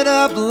lit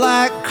up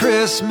like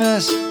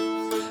Christmas.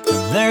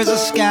 There's a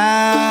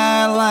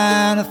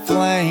skyline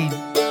aflame.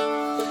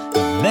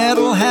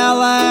 Metal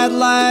halide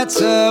lights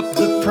up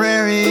the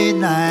prairie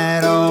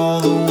night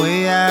all the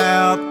way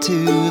out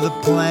to the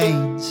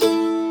plains.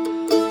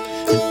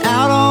 And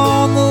out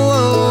on the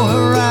low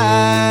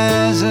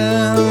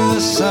horizon,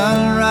 the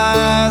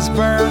sunrise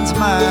burns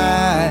my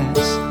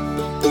eyes,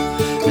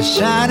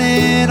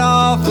 shining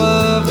off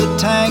of the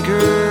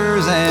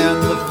tankers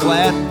and the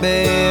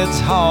flatbeds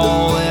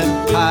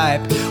hauling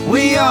pipe.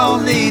 We all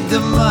need the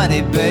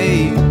money,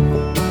 babe,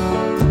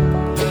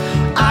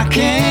 I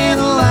can't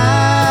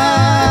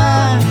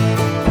lie.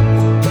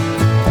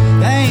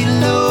 Ain't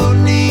no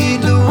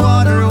need to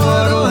wonder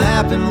what'll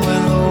happen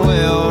when the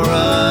well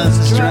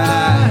runs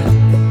dry.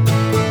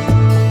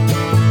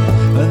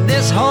 But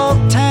this whole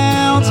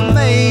town's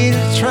made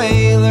of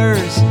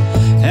trailers,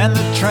 and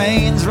the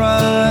trains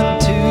run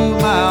 2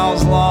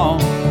 miles long.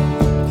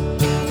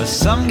 But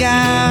some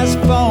guys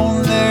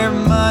phone their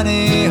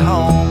money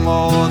home,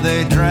 or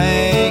they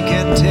drink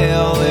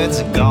until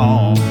it's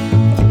gone.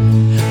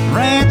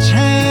 Ranch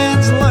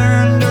hands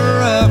learn to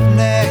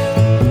roughneck,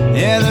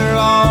 yeah, they're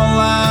all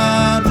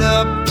lined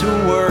up to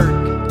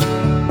work.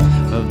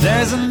 But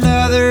there's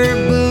another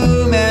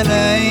boom and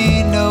there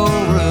ain't no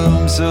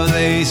room, so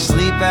they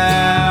sleep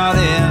out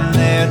in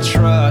their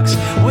trucks.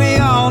 We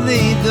all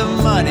need the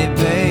money,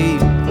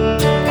 babe,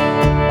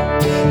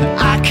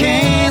 I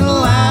can't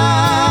lie.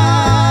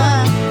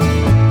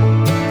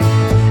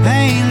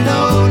 Ain't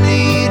no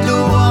need to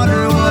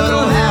wonder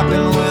what'll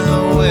happen when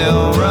the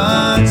well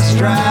runs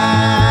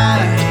dry.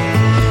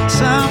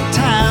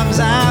 Sometimes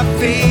I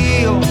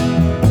feel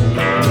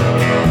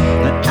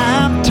that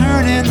I'm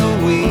turning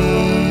the wheel.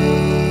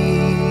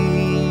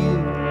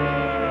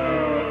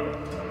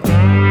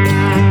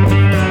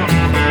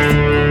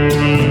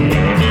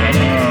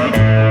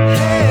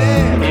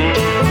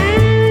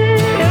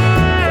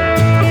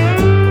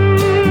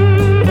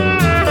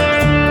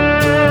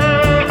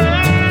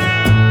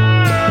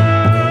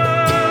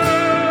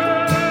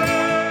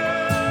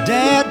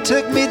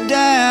 Took me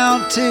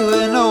down to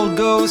an old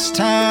ghost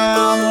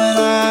town when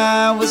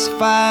I was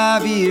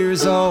 5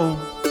 years old,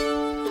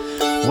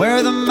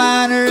 where the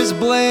miners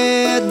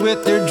bled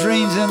with their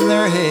dreams in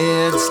their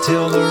heads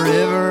till the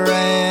river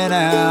ran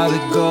out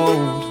of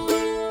gold.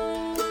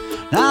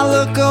 I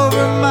look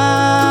over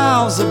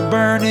miles of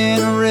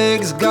burning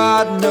rigs,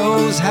 God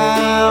knows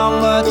how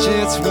much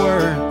it's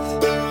worth.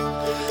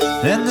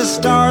 Then the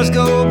stars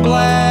go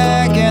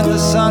black and the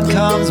sun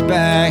comes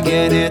back,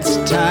 and it's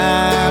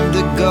time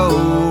to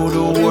go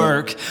to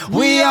work.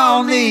 We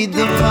all need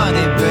the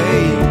money,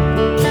 babe,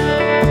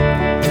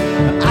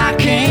 I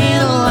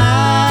can't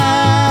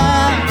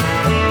lie.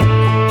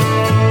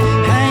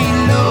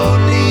 Ain't no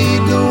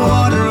need to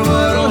wonder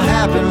what'll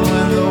happen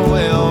when the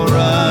well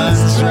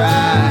runs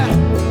dry.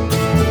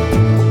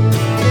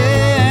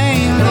 Yeah,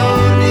 ain't no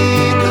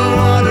need to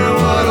wonder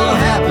what'll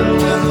happen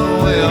when the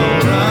well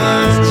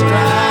runs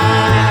dry.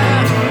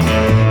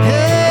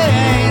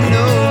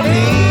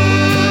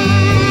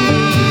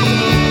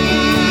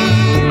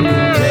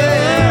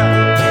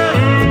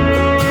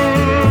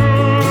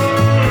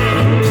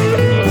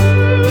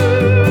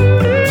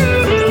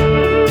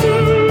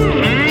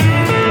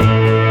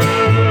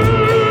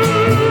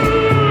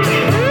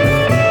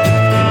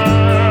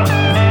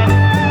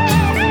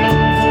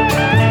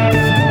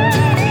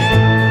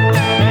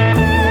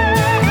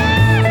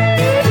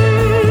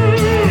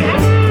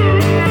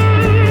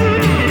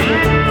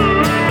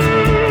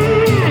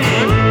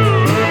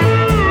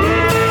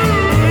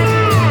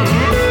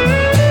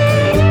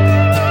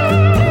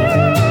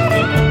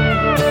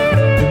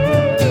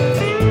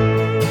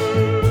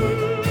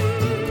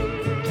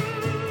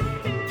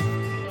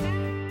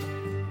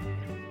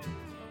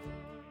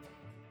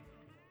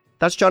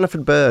 That's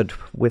Jonathan Byrd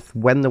with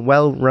 "When the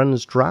Well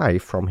Runs Dry"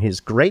 from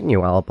his great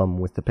new album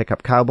with the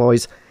Pickup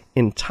Cowboys,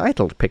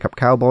 entitled Pickup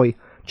Cowboy.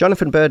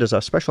 Jonathan Bird is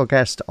our special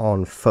guest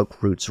on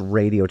Folk Roots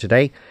Radio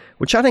today.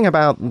 We're chatting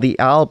about the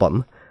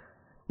album.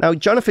 Now,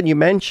 Jonathan, you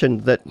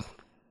mentioned that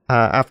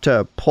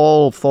after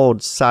Paul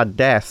Ford's sad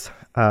death,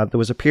 there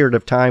was a period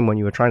of time when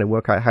you were trying to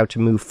work out how to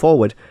move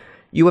forward.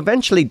 You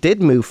eventually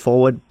did move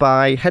forward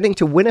by heading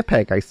to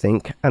Winnipeg, I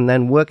think, and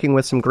then working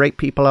with some great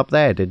people up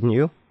there, didn't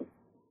you?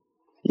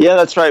 Yeah,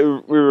 that's right.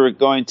 We were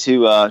going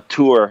to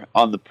tour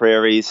on the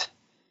prairies,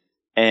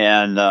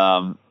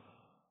 and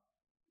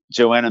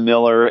Joanna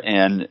Miller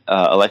and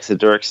Alexa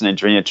Dirks and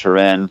Adrina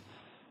Turin.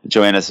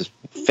 Joanna's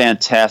a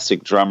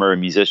fantastic drummer and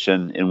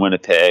musician in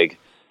Winnipeg.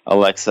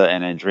 Alexa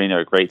and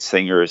Adrina are great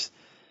singers.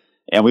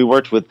 And we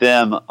worked with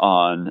them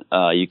on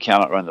You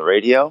Cannot Run the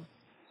Radio.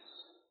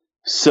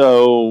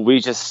 So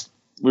we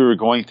were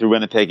going through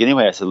Winnipeg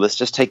anyway. I said, let's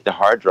just take the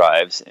hard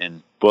drives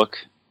and book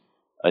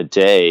a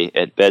day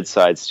at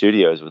Bedside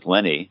Studios with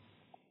Lenny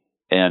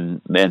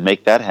and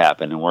make that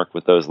happen and work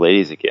with those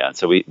ladies again.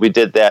 So we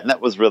did that, and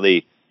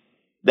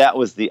that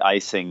was the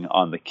icing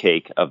on the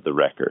cake of the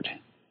record.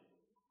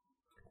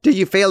 Did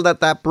you feel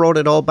that brought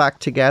it all back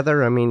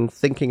together? I mean,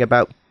 thinking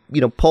about,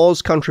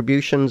 Paul's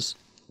contributions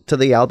to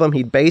the album,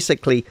 he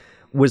basically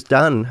was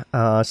done,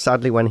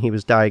 sadly, when he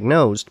was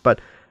diagnosed,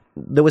 but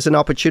there was an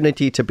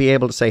opportunity to be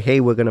able to say, hey,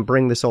 we're going to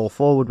bring this all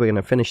forward, we're going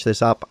to finish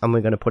this up, and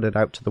we're going to put it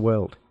out to the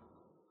world.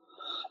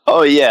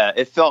 Oh, yeah,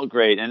 it felt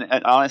great. And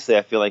honestly,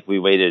 I feel like we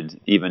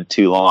waited even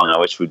too long. I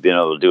wish we'd been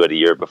able to do it a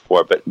year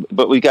before.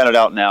 But we got it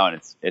out now,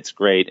 and it's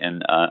great.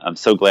 And I'm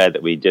so glad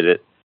that we did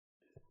it.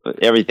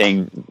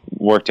 Everything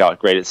worked out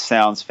great. It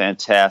sounds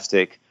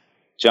fantastic.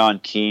 John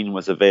Keane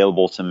was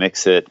available to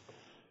mix it,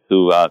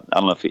 who I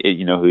don't know if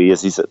you know who he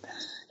is.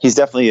 He's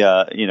definitely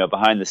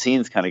behind the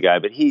scenes kind of guy.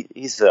 But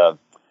he's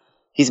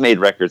made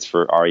records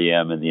for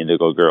REM and the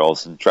Indigo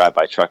Girls and Drive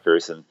By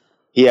Truckers, and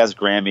he has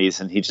Grammys,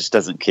 and he just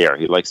doesn't care.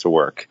 He likes to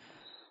work.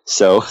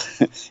 So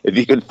if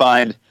you can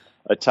find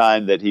a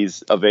time that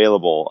he's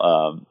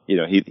available,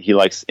 he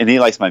likes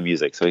my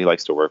music, so he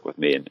likes to work with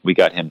me, and we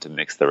got him to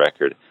mix the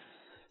record.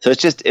 So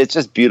it's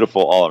just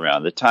beautiful all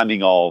around. The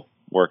timing all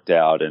worked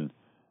out, and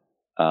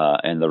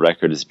the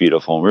record is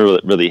beautiful, and we're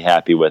really, really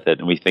happy with it,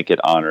 and we think it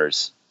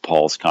honors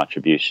Paul's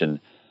contribution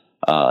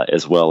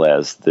as well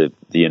as the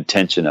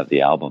intention of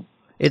the album.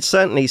 It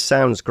certainly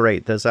sounds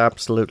great. There's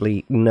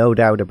absolutely no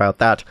doubt about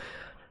that.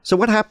 So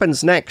what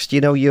happens next?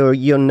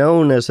 You're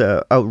known as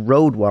a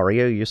road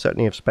warrior. You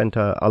certainly have spent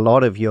a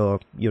lot of your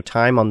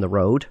time on the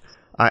road.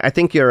 I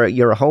think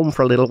you're home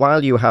for a little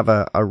while. You have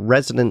a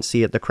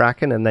residency at the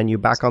Kraken, and then you're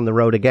back on the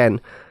road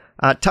again.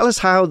 Tell us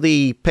how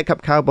the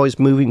Pickup Cowboys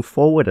moving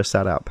forward are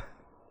set up.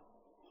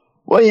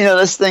 Well,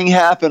 this thing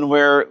happened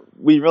where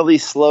we really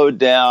slowed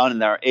down,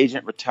 and our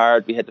agent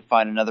retired. We had to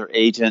find another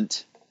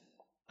agent.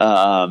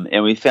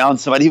 And we found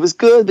somebody who was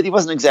good, but he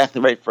wasn't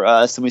exactly right for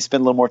us. And we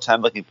spent a little more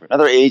time looking for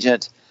another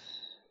agent.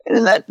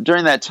 And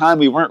during that time,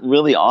 we weren't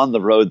really on the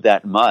road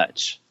that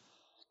much.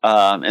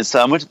 And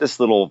so I went to this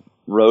little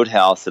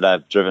roadhouse that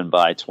I've driven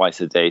by twice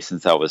a day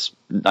since I was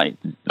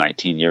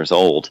 19 years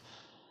old.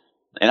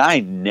 And I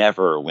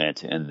never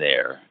went in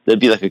there. There'd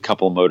be like a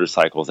couple of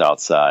motorcycles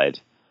outside.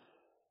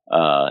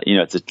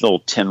 It's a little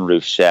tin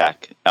roof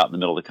shack out in the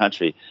middle of the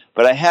country.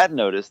 But I had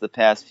noticed the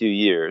past few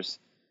years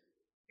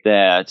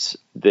that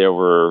there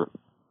were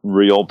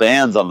real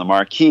bands on the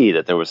marquee,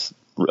 that there was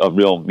a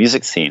real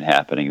music scene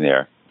happening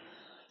there.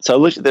 So I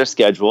looked at their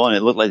schedule, and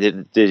it looked like they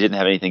didn't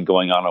have anything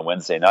going on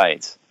Wednesday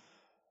nights.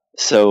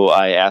 So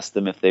I asked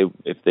them if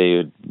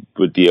they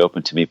would be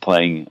open to me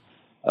playing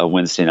a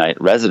Wednesday night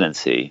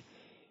residency.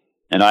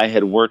 And I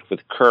had worked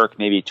with Kirk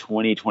maybe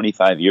 20,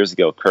 25 years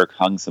ago. Kirk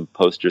hung some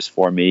posters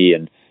for me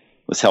and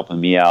was helping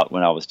me out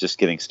when I was just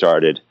getting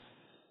started.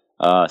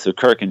 So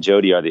Kirk and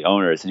Jody are the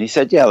owners. And he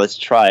said, yeah, let's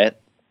try it.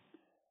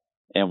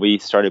 And we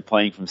started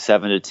playing from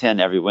 7 to 10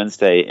 every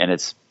Wednesday, and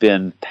it's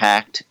been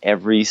packed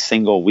every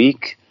single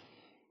week.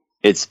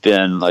 It's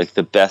been like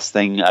the best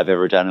thing I've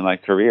ever done in my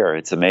career.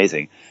 It's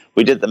amazing.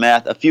 We did the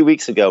math. A few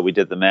weeks ago, we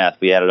did the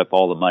math. We added up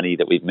all the money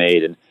that we've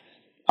made.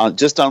 And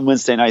just on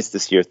Wednesday nights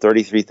this year,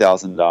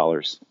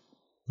 $33,000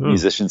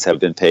 musicians have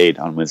been paid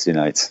on Wednesday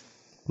nights.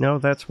 No,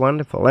 that's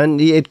wonderful.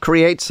 And it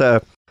creates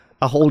a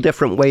whole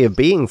different way of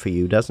being for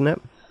you, doesn't it?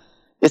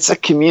 It's a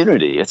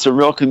community. It's a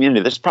real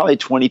community. There's probably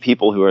 20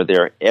 people who are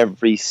there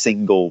every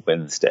single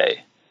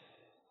Wednesday.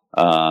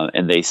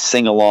 And they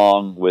sing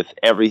along with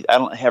I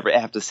don't ever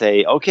have to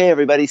say, okay,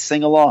 everybody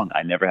sing along.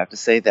 I never have to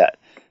say that.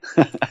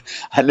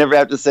 I never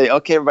have to say,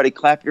 okay, everybody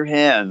clap your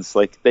hands.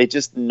 Like, they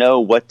just know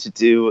what to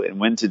do and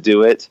when to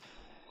do it.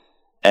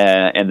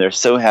 And they're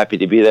so happy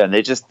to be there. And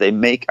they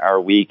make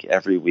our week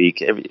every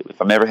week. If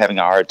I'm ever having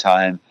a hard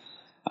time,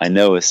 I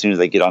know as soon as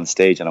I get on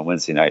stage on a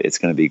Wednesday night, it's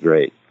going to be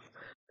great.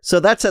 So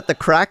that's at the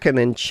Kraken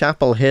in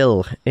Chapel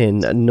Hill in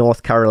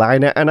North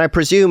Carolina. And I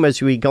presume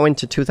as we go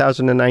into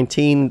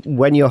 2019,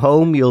 when you're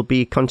home, you'll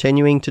be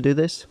continuing to do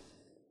this?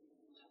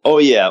 Oh,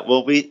 yeah.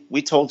 Well,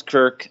 we told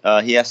Kirk,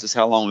 he asked us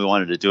how long we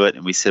wanted to do it.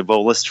 And we said,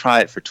 well, let's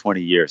try it for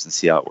 20 years and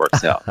see how it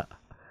works out.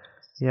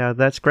 Yeah,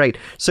 that's great.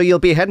 So you'll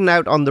be heading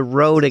out on the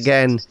road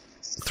again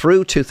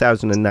through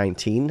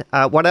 2019.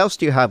 What else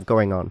do you have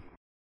going on?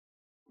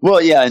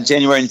 Well, yeah, in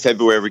January and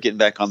February, we're getting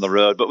back on the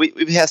road. But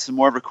we have some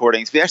more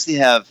recordings. We actually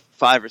have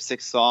 5 or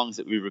 6 songs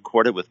that we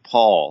recorded with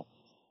Paul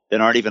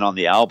that aren't even on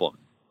the album.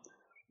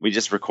 We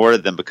just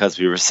recorded them because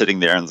we were sitting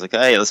there and was like,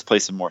 hey, let's play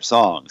some more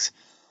songs.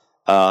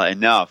 And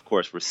now, of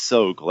course, we're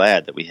so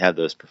glad that we had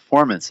those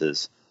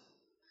performances.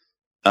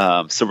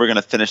 So we're going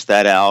to finish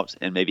that out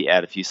and maybe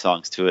add a few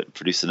songs to it and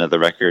produce another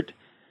record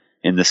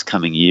in this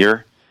coming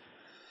year.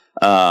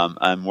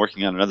 I'm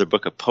working on another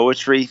book of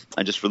poetry.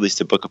 I just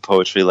released a book of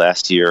poetry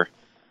last year,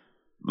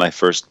 my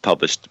first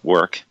published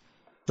work.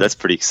 That's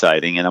pretty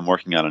exciting. And I'm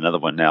working on another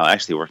one now,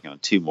 actually working on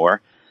 2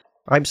 more.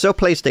 I'm so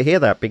pleased to hear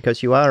that,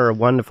 because you are a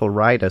wonderful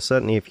writer.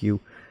 Certainly if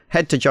you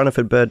head to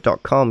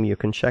jonathanbird.com, you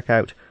can check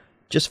out,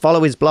 just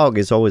follow his blog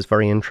is always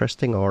very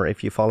interesting, or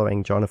if you're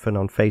following Jonathan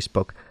on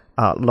Facebook,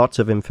 lots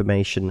of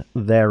information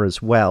there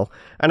as well.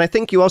 And I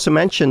think you also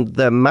mentioned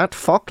the Matt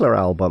Faulkner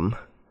album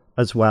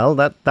as well.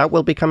 That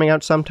will be coming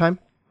out sometime?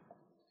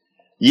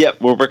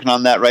 Yep, we're working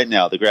on that right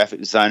now. The graphic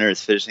designer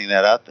is finishing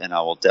that up, and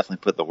I will definitely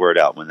put the word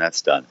out when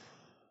that's done.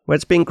 Well,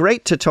 it's been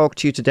great to talk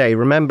to you today.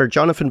 Remember,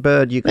 Jonathan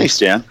Bird, Thanks,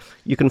 Jan.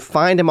 You can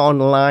find him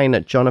online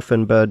at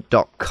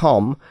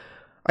jonathanbird.com.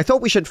 I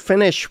thought we should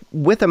finish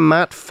with a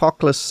Matt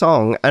Faulkner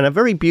song, and a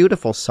very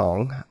beautiful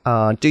song,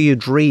 Do You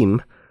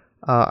Dream?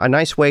 A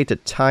nice way to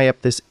tie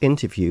up this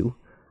interview.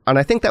 And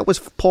I think that was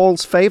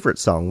Paul's favorite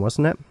song,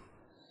 wasn't it?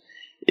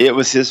 It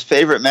was his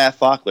favorite Matt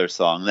Faulkner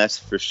song, that's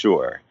for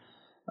sure.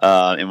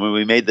 And when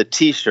we made the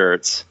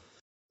T-shirts,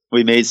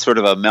 we made sort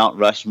of a Mount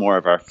Rushmore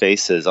of our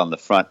faces on the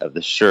front of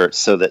the shirt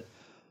so that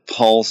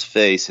Paul's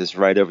face is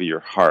right over your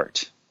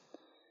heart.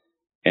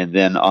 And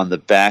then on the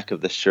back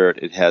of the shirt,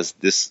 it has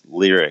this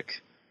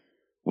lyric,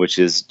 which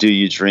is, do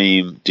you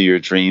dream? Do your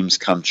dreams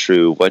come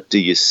true? What do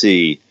you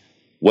see?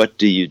 What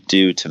do you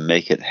do to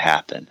make it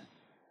happen?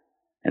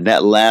 And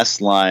that last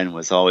line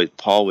was always,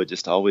 Paul would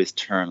just always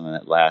turn on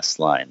that last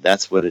line.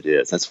 That's what it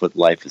is. That's what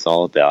life is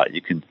all about.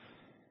 You can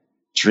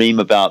dream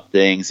about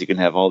things. You can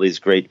have all these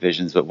great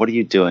visions, but what are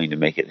you doing to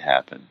make it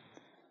happen?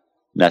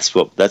 And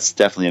that's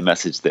definitely a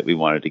message that we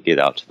wanted to get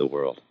out to the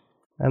world.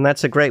 And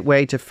that's a great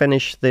way to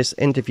finish this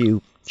interview.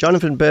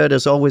 Jonathan Bird,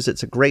 as always,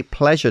 it's a great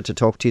pleasure to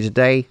talk to you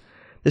today.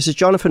 This is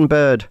Jonathan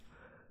Bird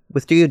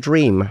with Do You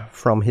Dream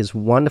from his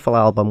wonderful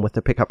album with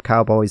the Pickup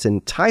Cowboys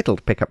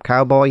entitled Pickup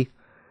Cowboy.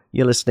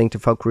 You're listening to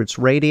Folk Roots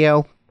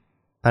Radio,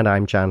 and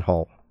I'm Jan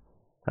Hall.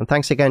 And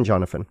thanks again,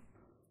 Jonathan.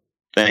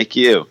 Thank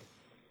you.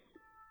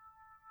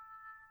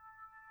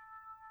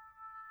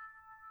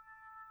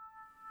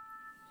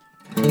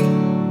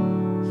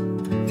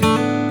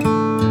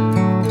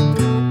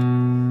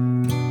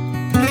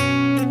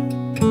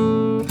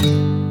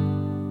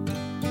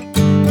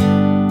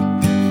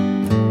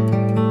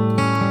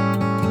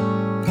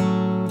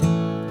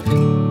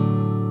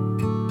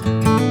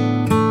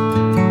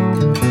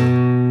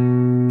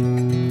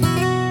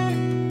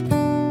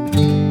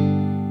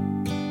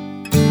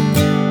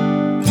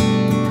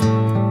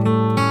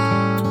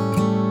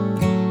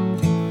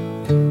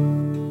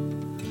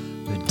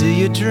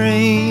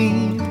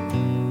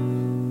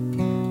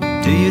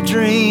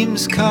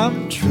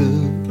 Come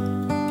true.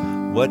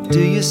 What do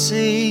you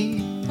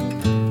see?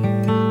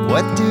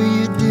 What do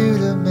you do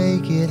to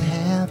make it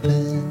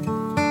happen?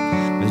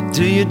 But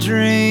do you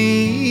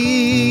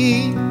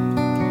dream?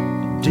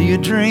 Do your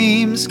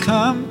dreams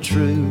come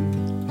true?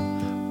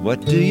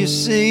 What do you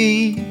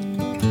see?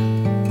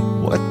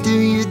 What do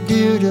you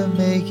do to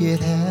make it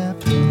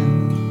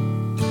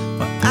happen?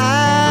 Well,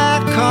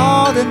 I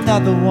called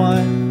another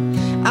one.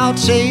 I'll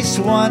chase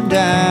one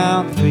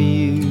down for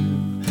you.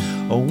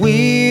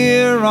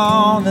 We're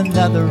on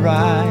another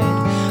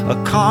ride, a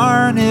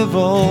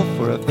carnival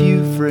for a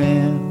few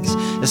friends,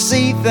 to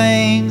see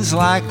things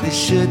like they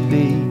should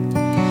be,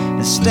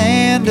 and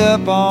stand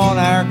up on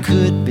our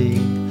could be,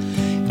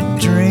 and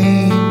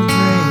dream.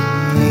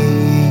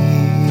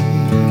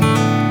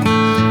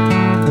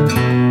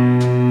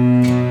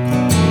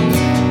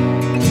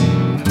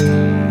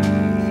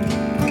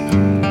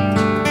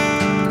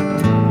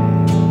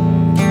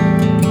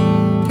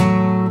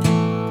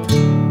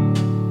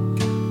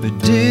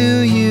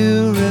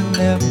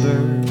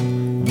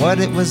 What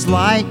it was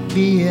like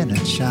being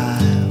a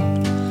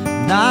child,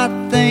 not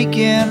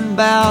thinking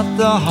about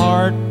the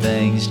hard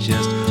things,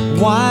 just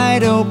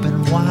wide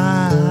open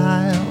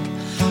wild,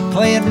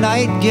 playing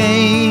night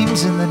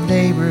games in the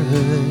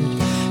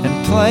neighborhood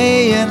and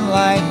playing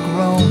like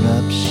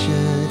grown-ups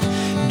should,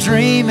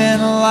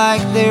 dreaming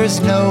like there's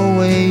no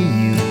way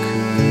you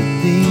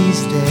could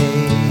these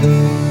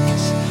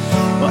days.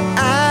 Well,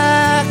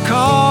 I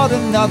called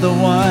another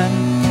one,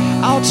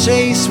 I'll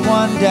chase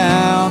one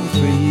down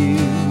for you.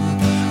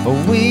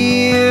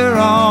 We're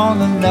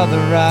on another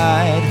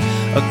ride,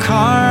 a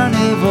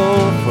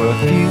carnival for a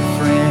few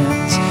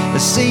friends, to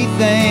see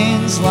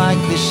things like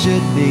they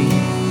should be,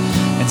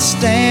 and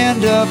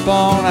stand up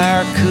on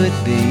our could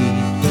be,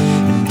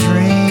 and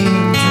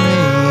dream,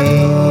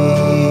 dream.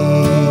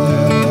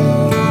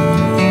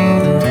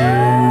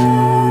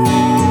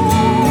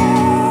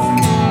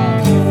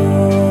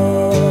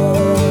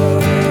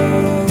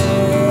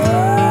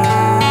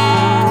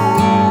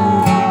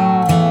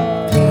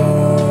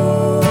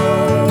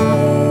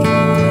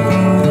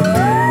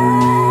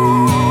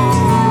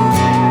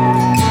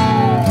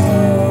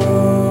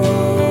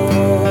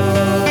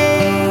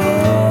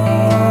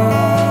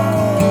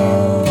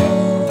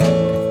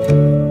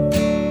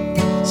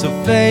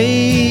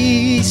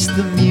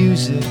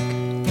 music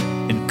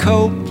and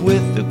cope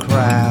with the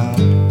crowd.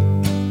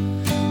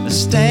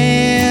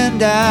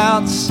 Stand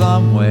out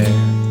somewhere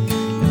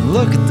and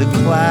look at the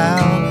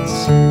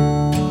clouds.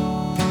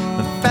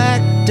 The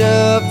fact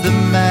of the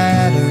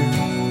matter,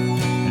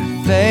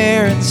 and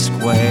fair and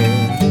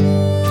square,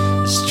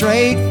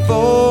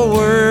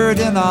 straightforward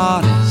and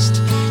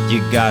honest.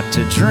 You got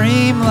to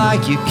dream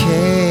like you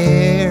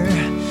care.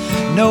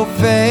 No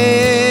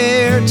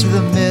fair to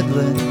the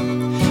Midland,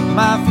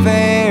 my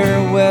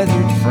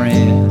fair-weathered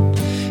friend.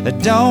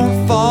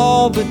 Don't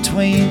fall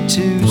between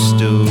two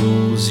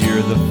stools.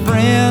 You're the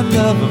friend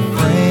of a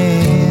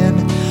friend,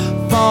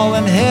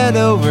 falling head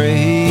over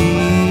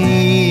heels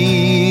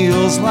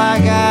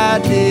like I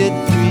did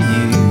for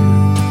you,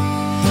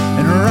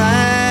 and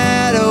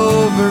right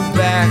over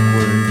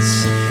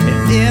backwards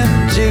and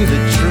into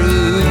the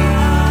truth.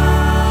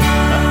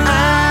 I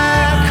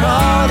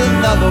caught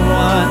another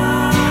one,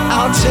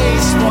 I'll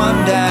chase one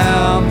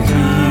down for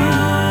you.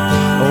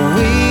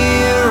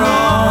 We're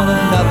on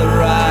another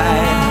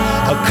ride,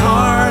 a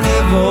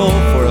carnival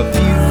for a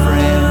few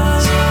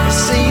friends,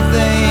 see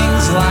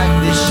things like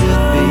they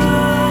should be,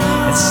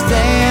 and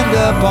stand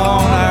up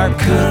on our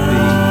could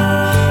be,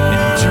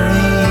 and dream,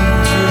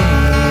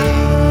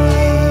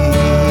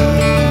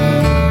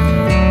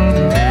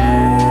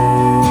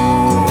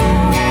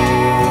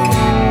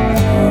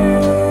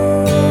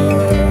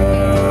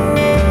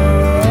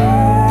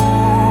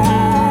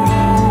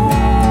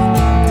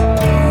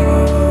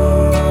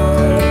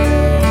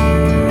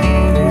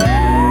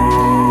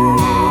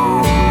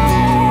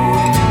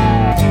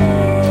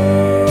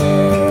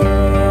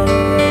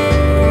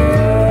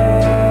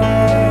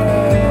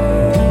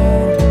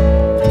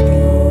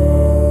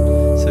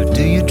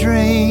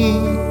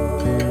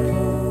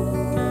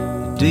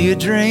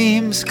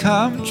 dreams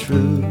come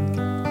true.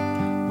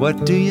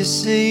 What do you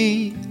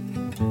see?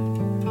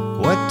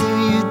 What do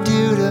you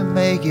do to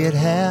make it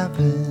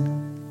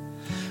happen?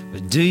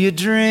 Do you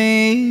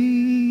dream?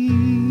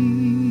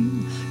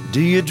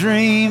 Do your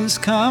dreams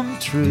come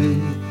true?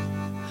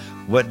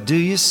 What do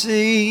you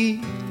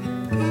see?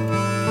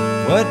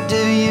 What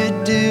do you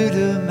do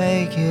to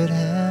make it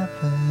happen?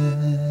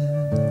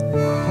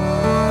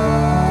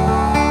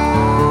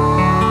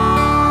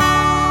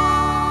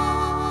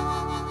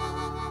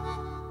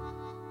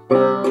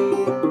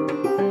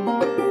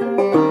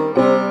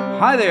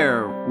 Hi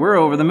there, we're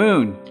Over the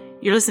Moon.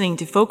 You're listening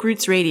to Folk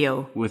Roots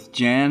Radio with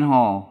Jan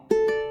Hall.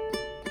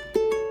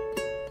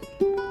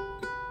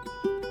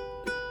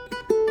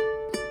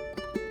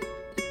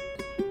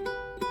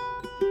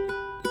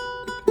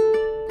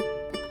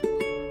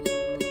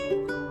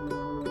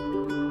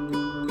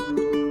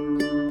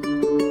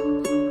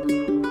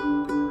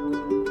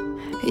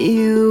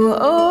 You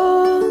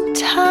old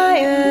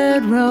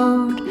tired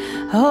road,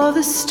 all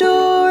the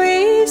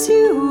stories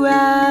you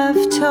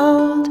have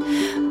told,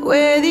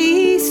 where the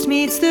east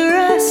meets the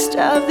rest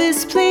of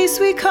this place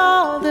we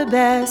call the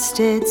best.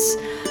 It's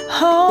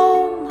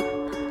home.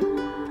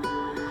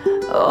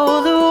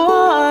 All the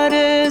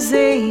waters,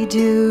 they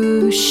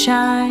do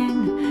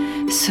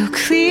shine so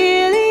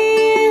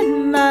clearly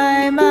in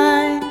my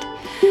mind,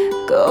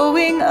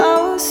 going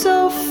oh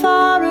so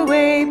far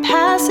away,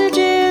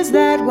 passages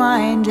that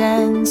wind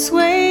and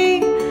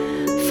sway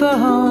for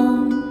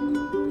home.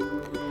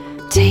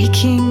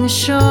 Taking the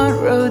short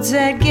roads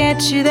that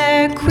get you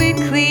there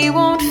quickly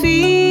won't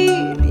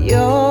feed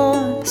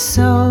your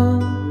soul.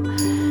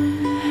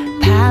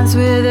 Paths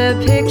with a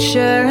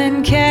picture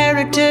and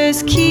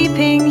characters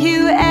keeping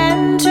you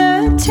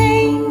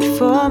entertained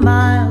for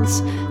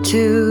miles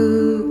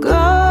to go.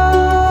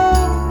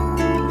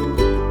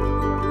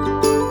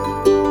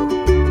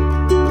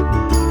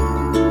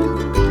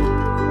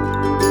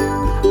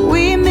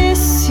 We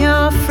miss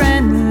your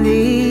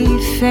friendly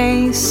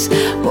face,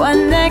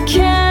 one that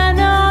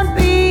cannot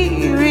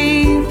be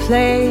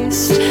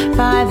replaced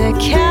by the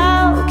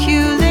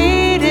calculated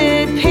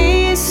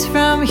pace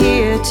from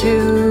here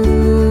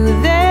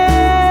to there.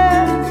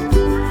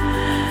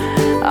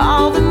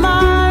 All the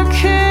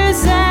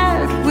markers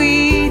that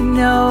we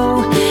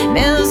know,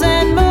 mills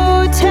and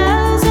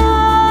motels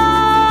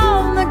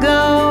on the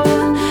go.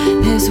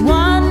 There's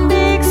one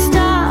big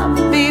stop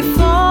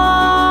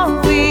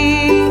before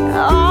we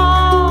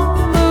all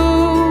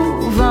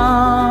move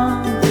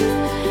on.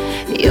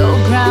 The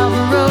old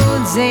gravel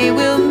roads, they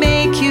will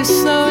make you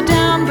slow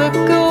down, but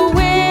go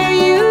where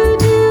you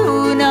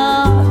do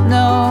not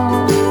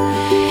know.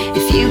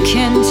 If you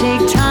can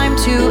take time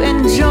to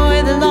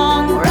enjoy the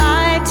long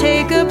ride,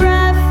 take a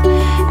breath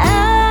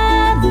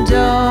and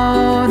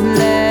don't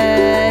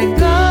let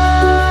go.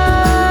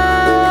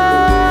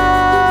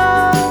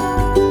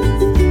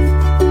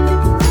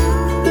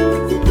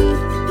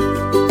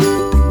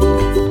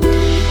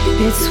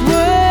 It's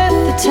worth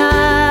the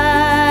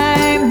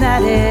time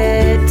that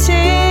it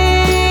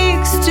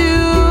takes to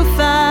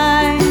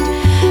find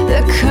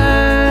the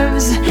courage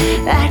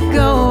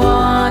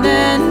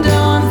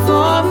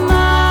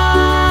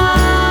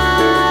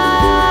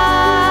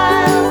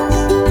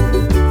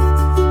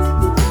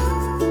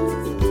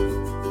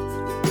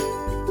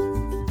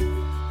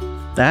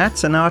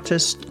That's an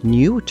artist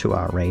new to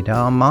our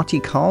radar,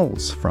 Marti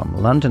Coles from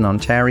London,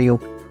 Ontario,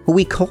 who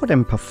we caught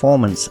in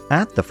performance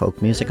at the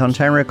Folk Music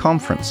Ontario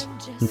Conference.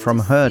 And from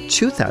her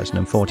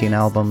 2014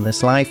 album,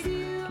 This Life,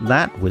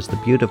 that was the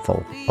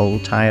beautiful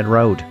Old Tired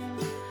Road.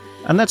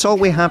 And that's all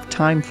we have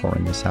time for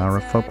in this hour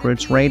of Folk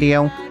Roots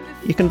Radio.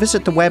 You can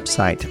visit the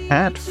website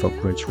at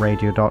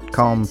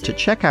folkrootsradio.com to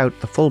check out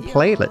the full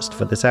playlist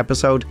for this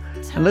episode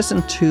and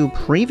listen to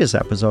previous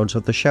episodes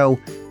of the show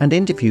and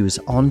interviews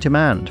on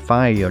demand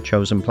via your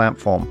chosen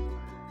platform.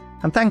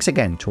 And thanks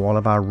again to all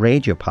of our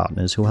radio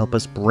partners who help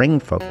us bring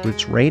Folk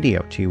Roots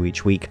Radio to you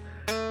each week.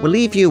 We'll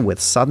leave you with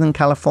Southern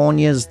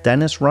California's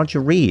Dennis Roger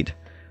Reed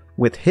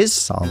with his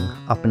song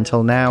Up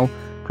Until Now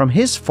from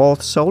his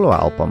fourth solo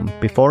album,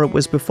 Before It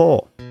Was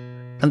Before.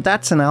 And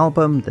that's an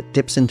album that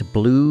dips into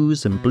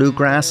blues and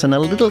bluegrass and a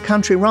little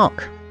country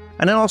rock.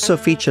 And it also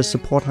features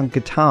support on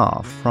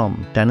guitar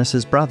from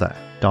Dennis's brother,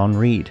 Don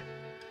Reed.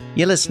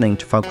 You're listening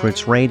to Folk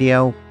Roots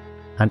Radio,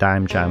 and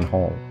I'm Jan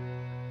Hall.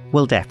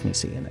 We'll definitely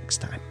see you next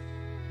time.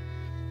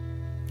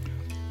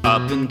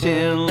 Up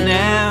until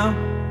now,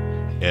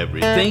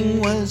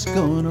 everything was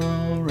going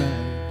all right.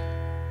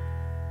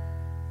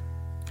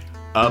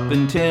 Up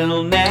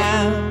until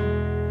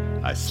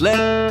now, I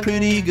slept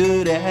pretty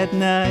good at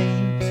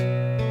night.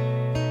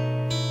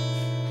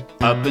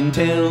 Up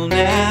until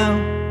now,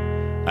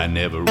 I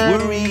never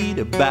worried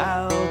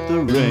about the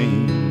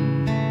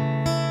rain.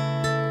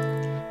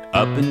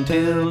 Up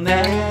until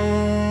now,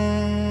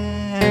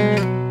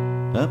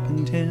 up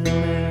until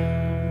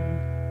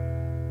now,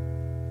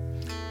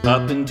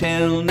 up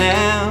until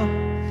now,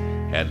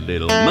 had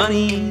little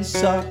money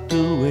socked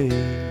away.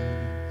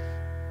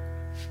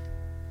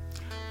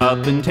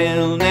 Up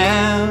until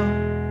now,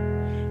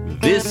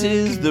 this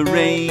is the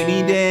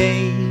rainy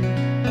day.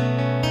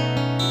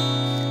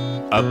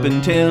 Up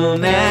until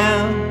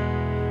now,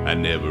 I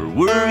never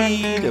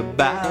worried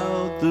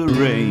about the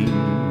rain.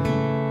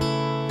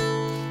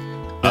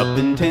 Up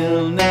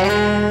until now,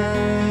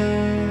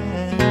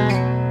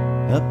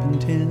 up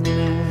until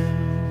now.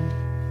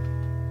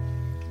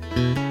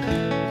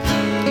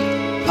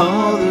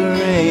 All the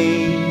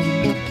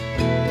rain,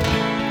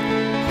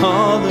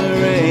 all the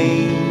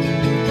rain,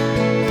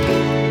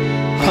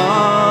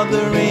 all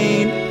the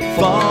rain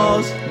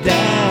falls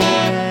down.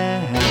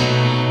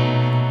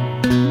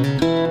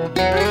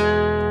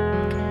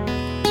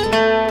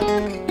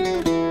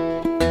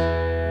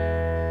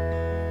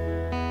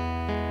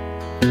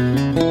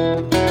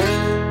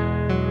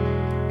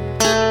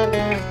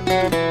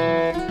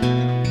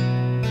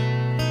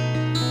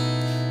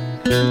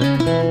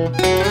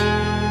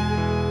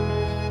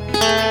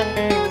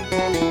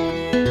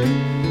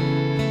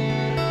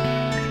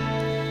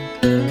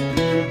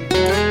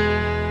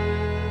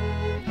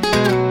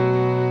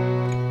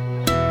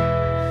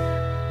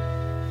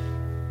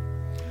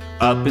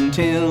 Up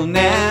until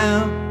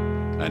now,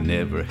 I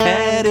never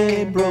had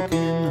a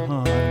broken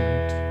heart.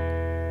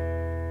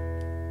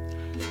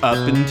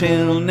 Up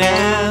until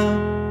now,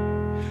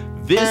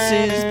 this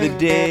is the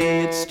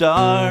day it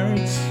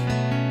starts.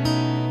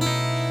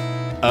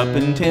 Up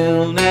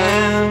until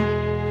now,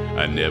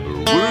 I never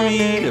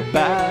worried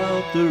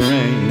about the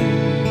rain.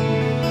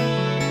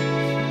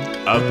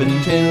 Up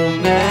until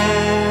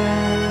now,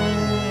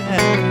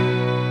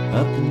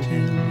 up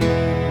until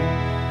now,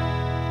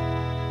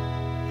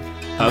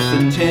 up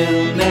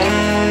until now,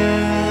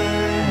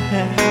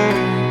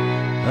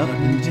 up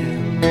until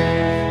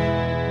now.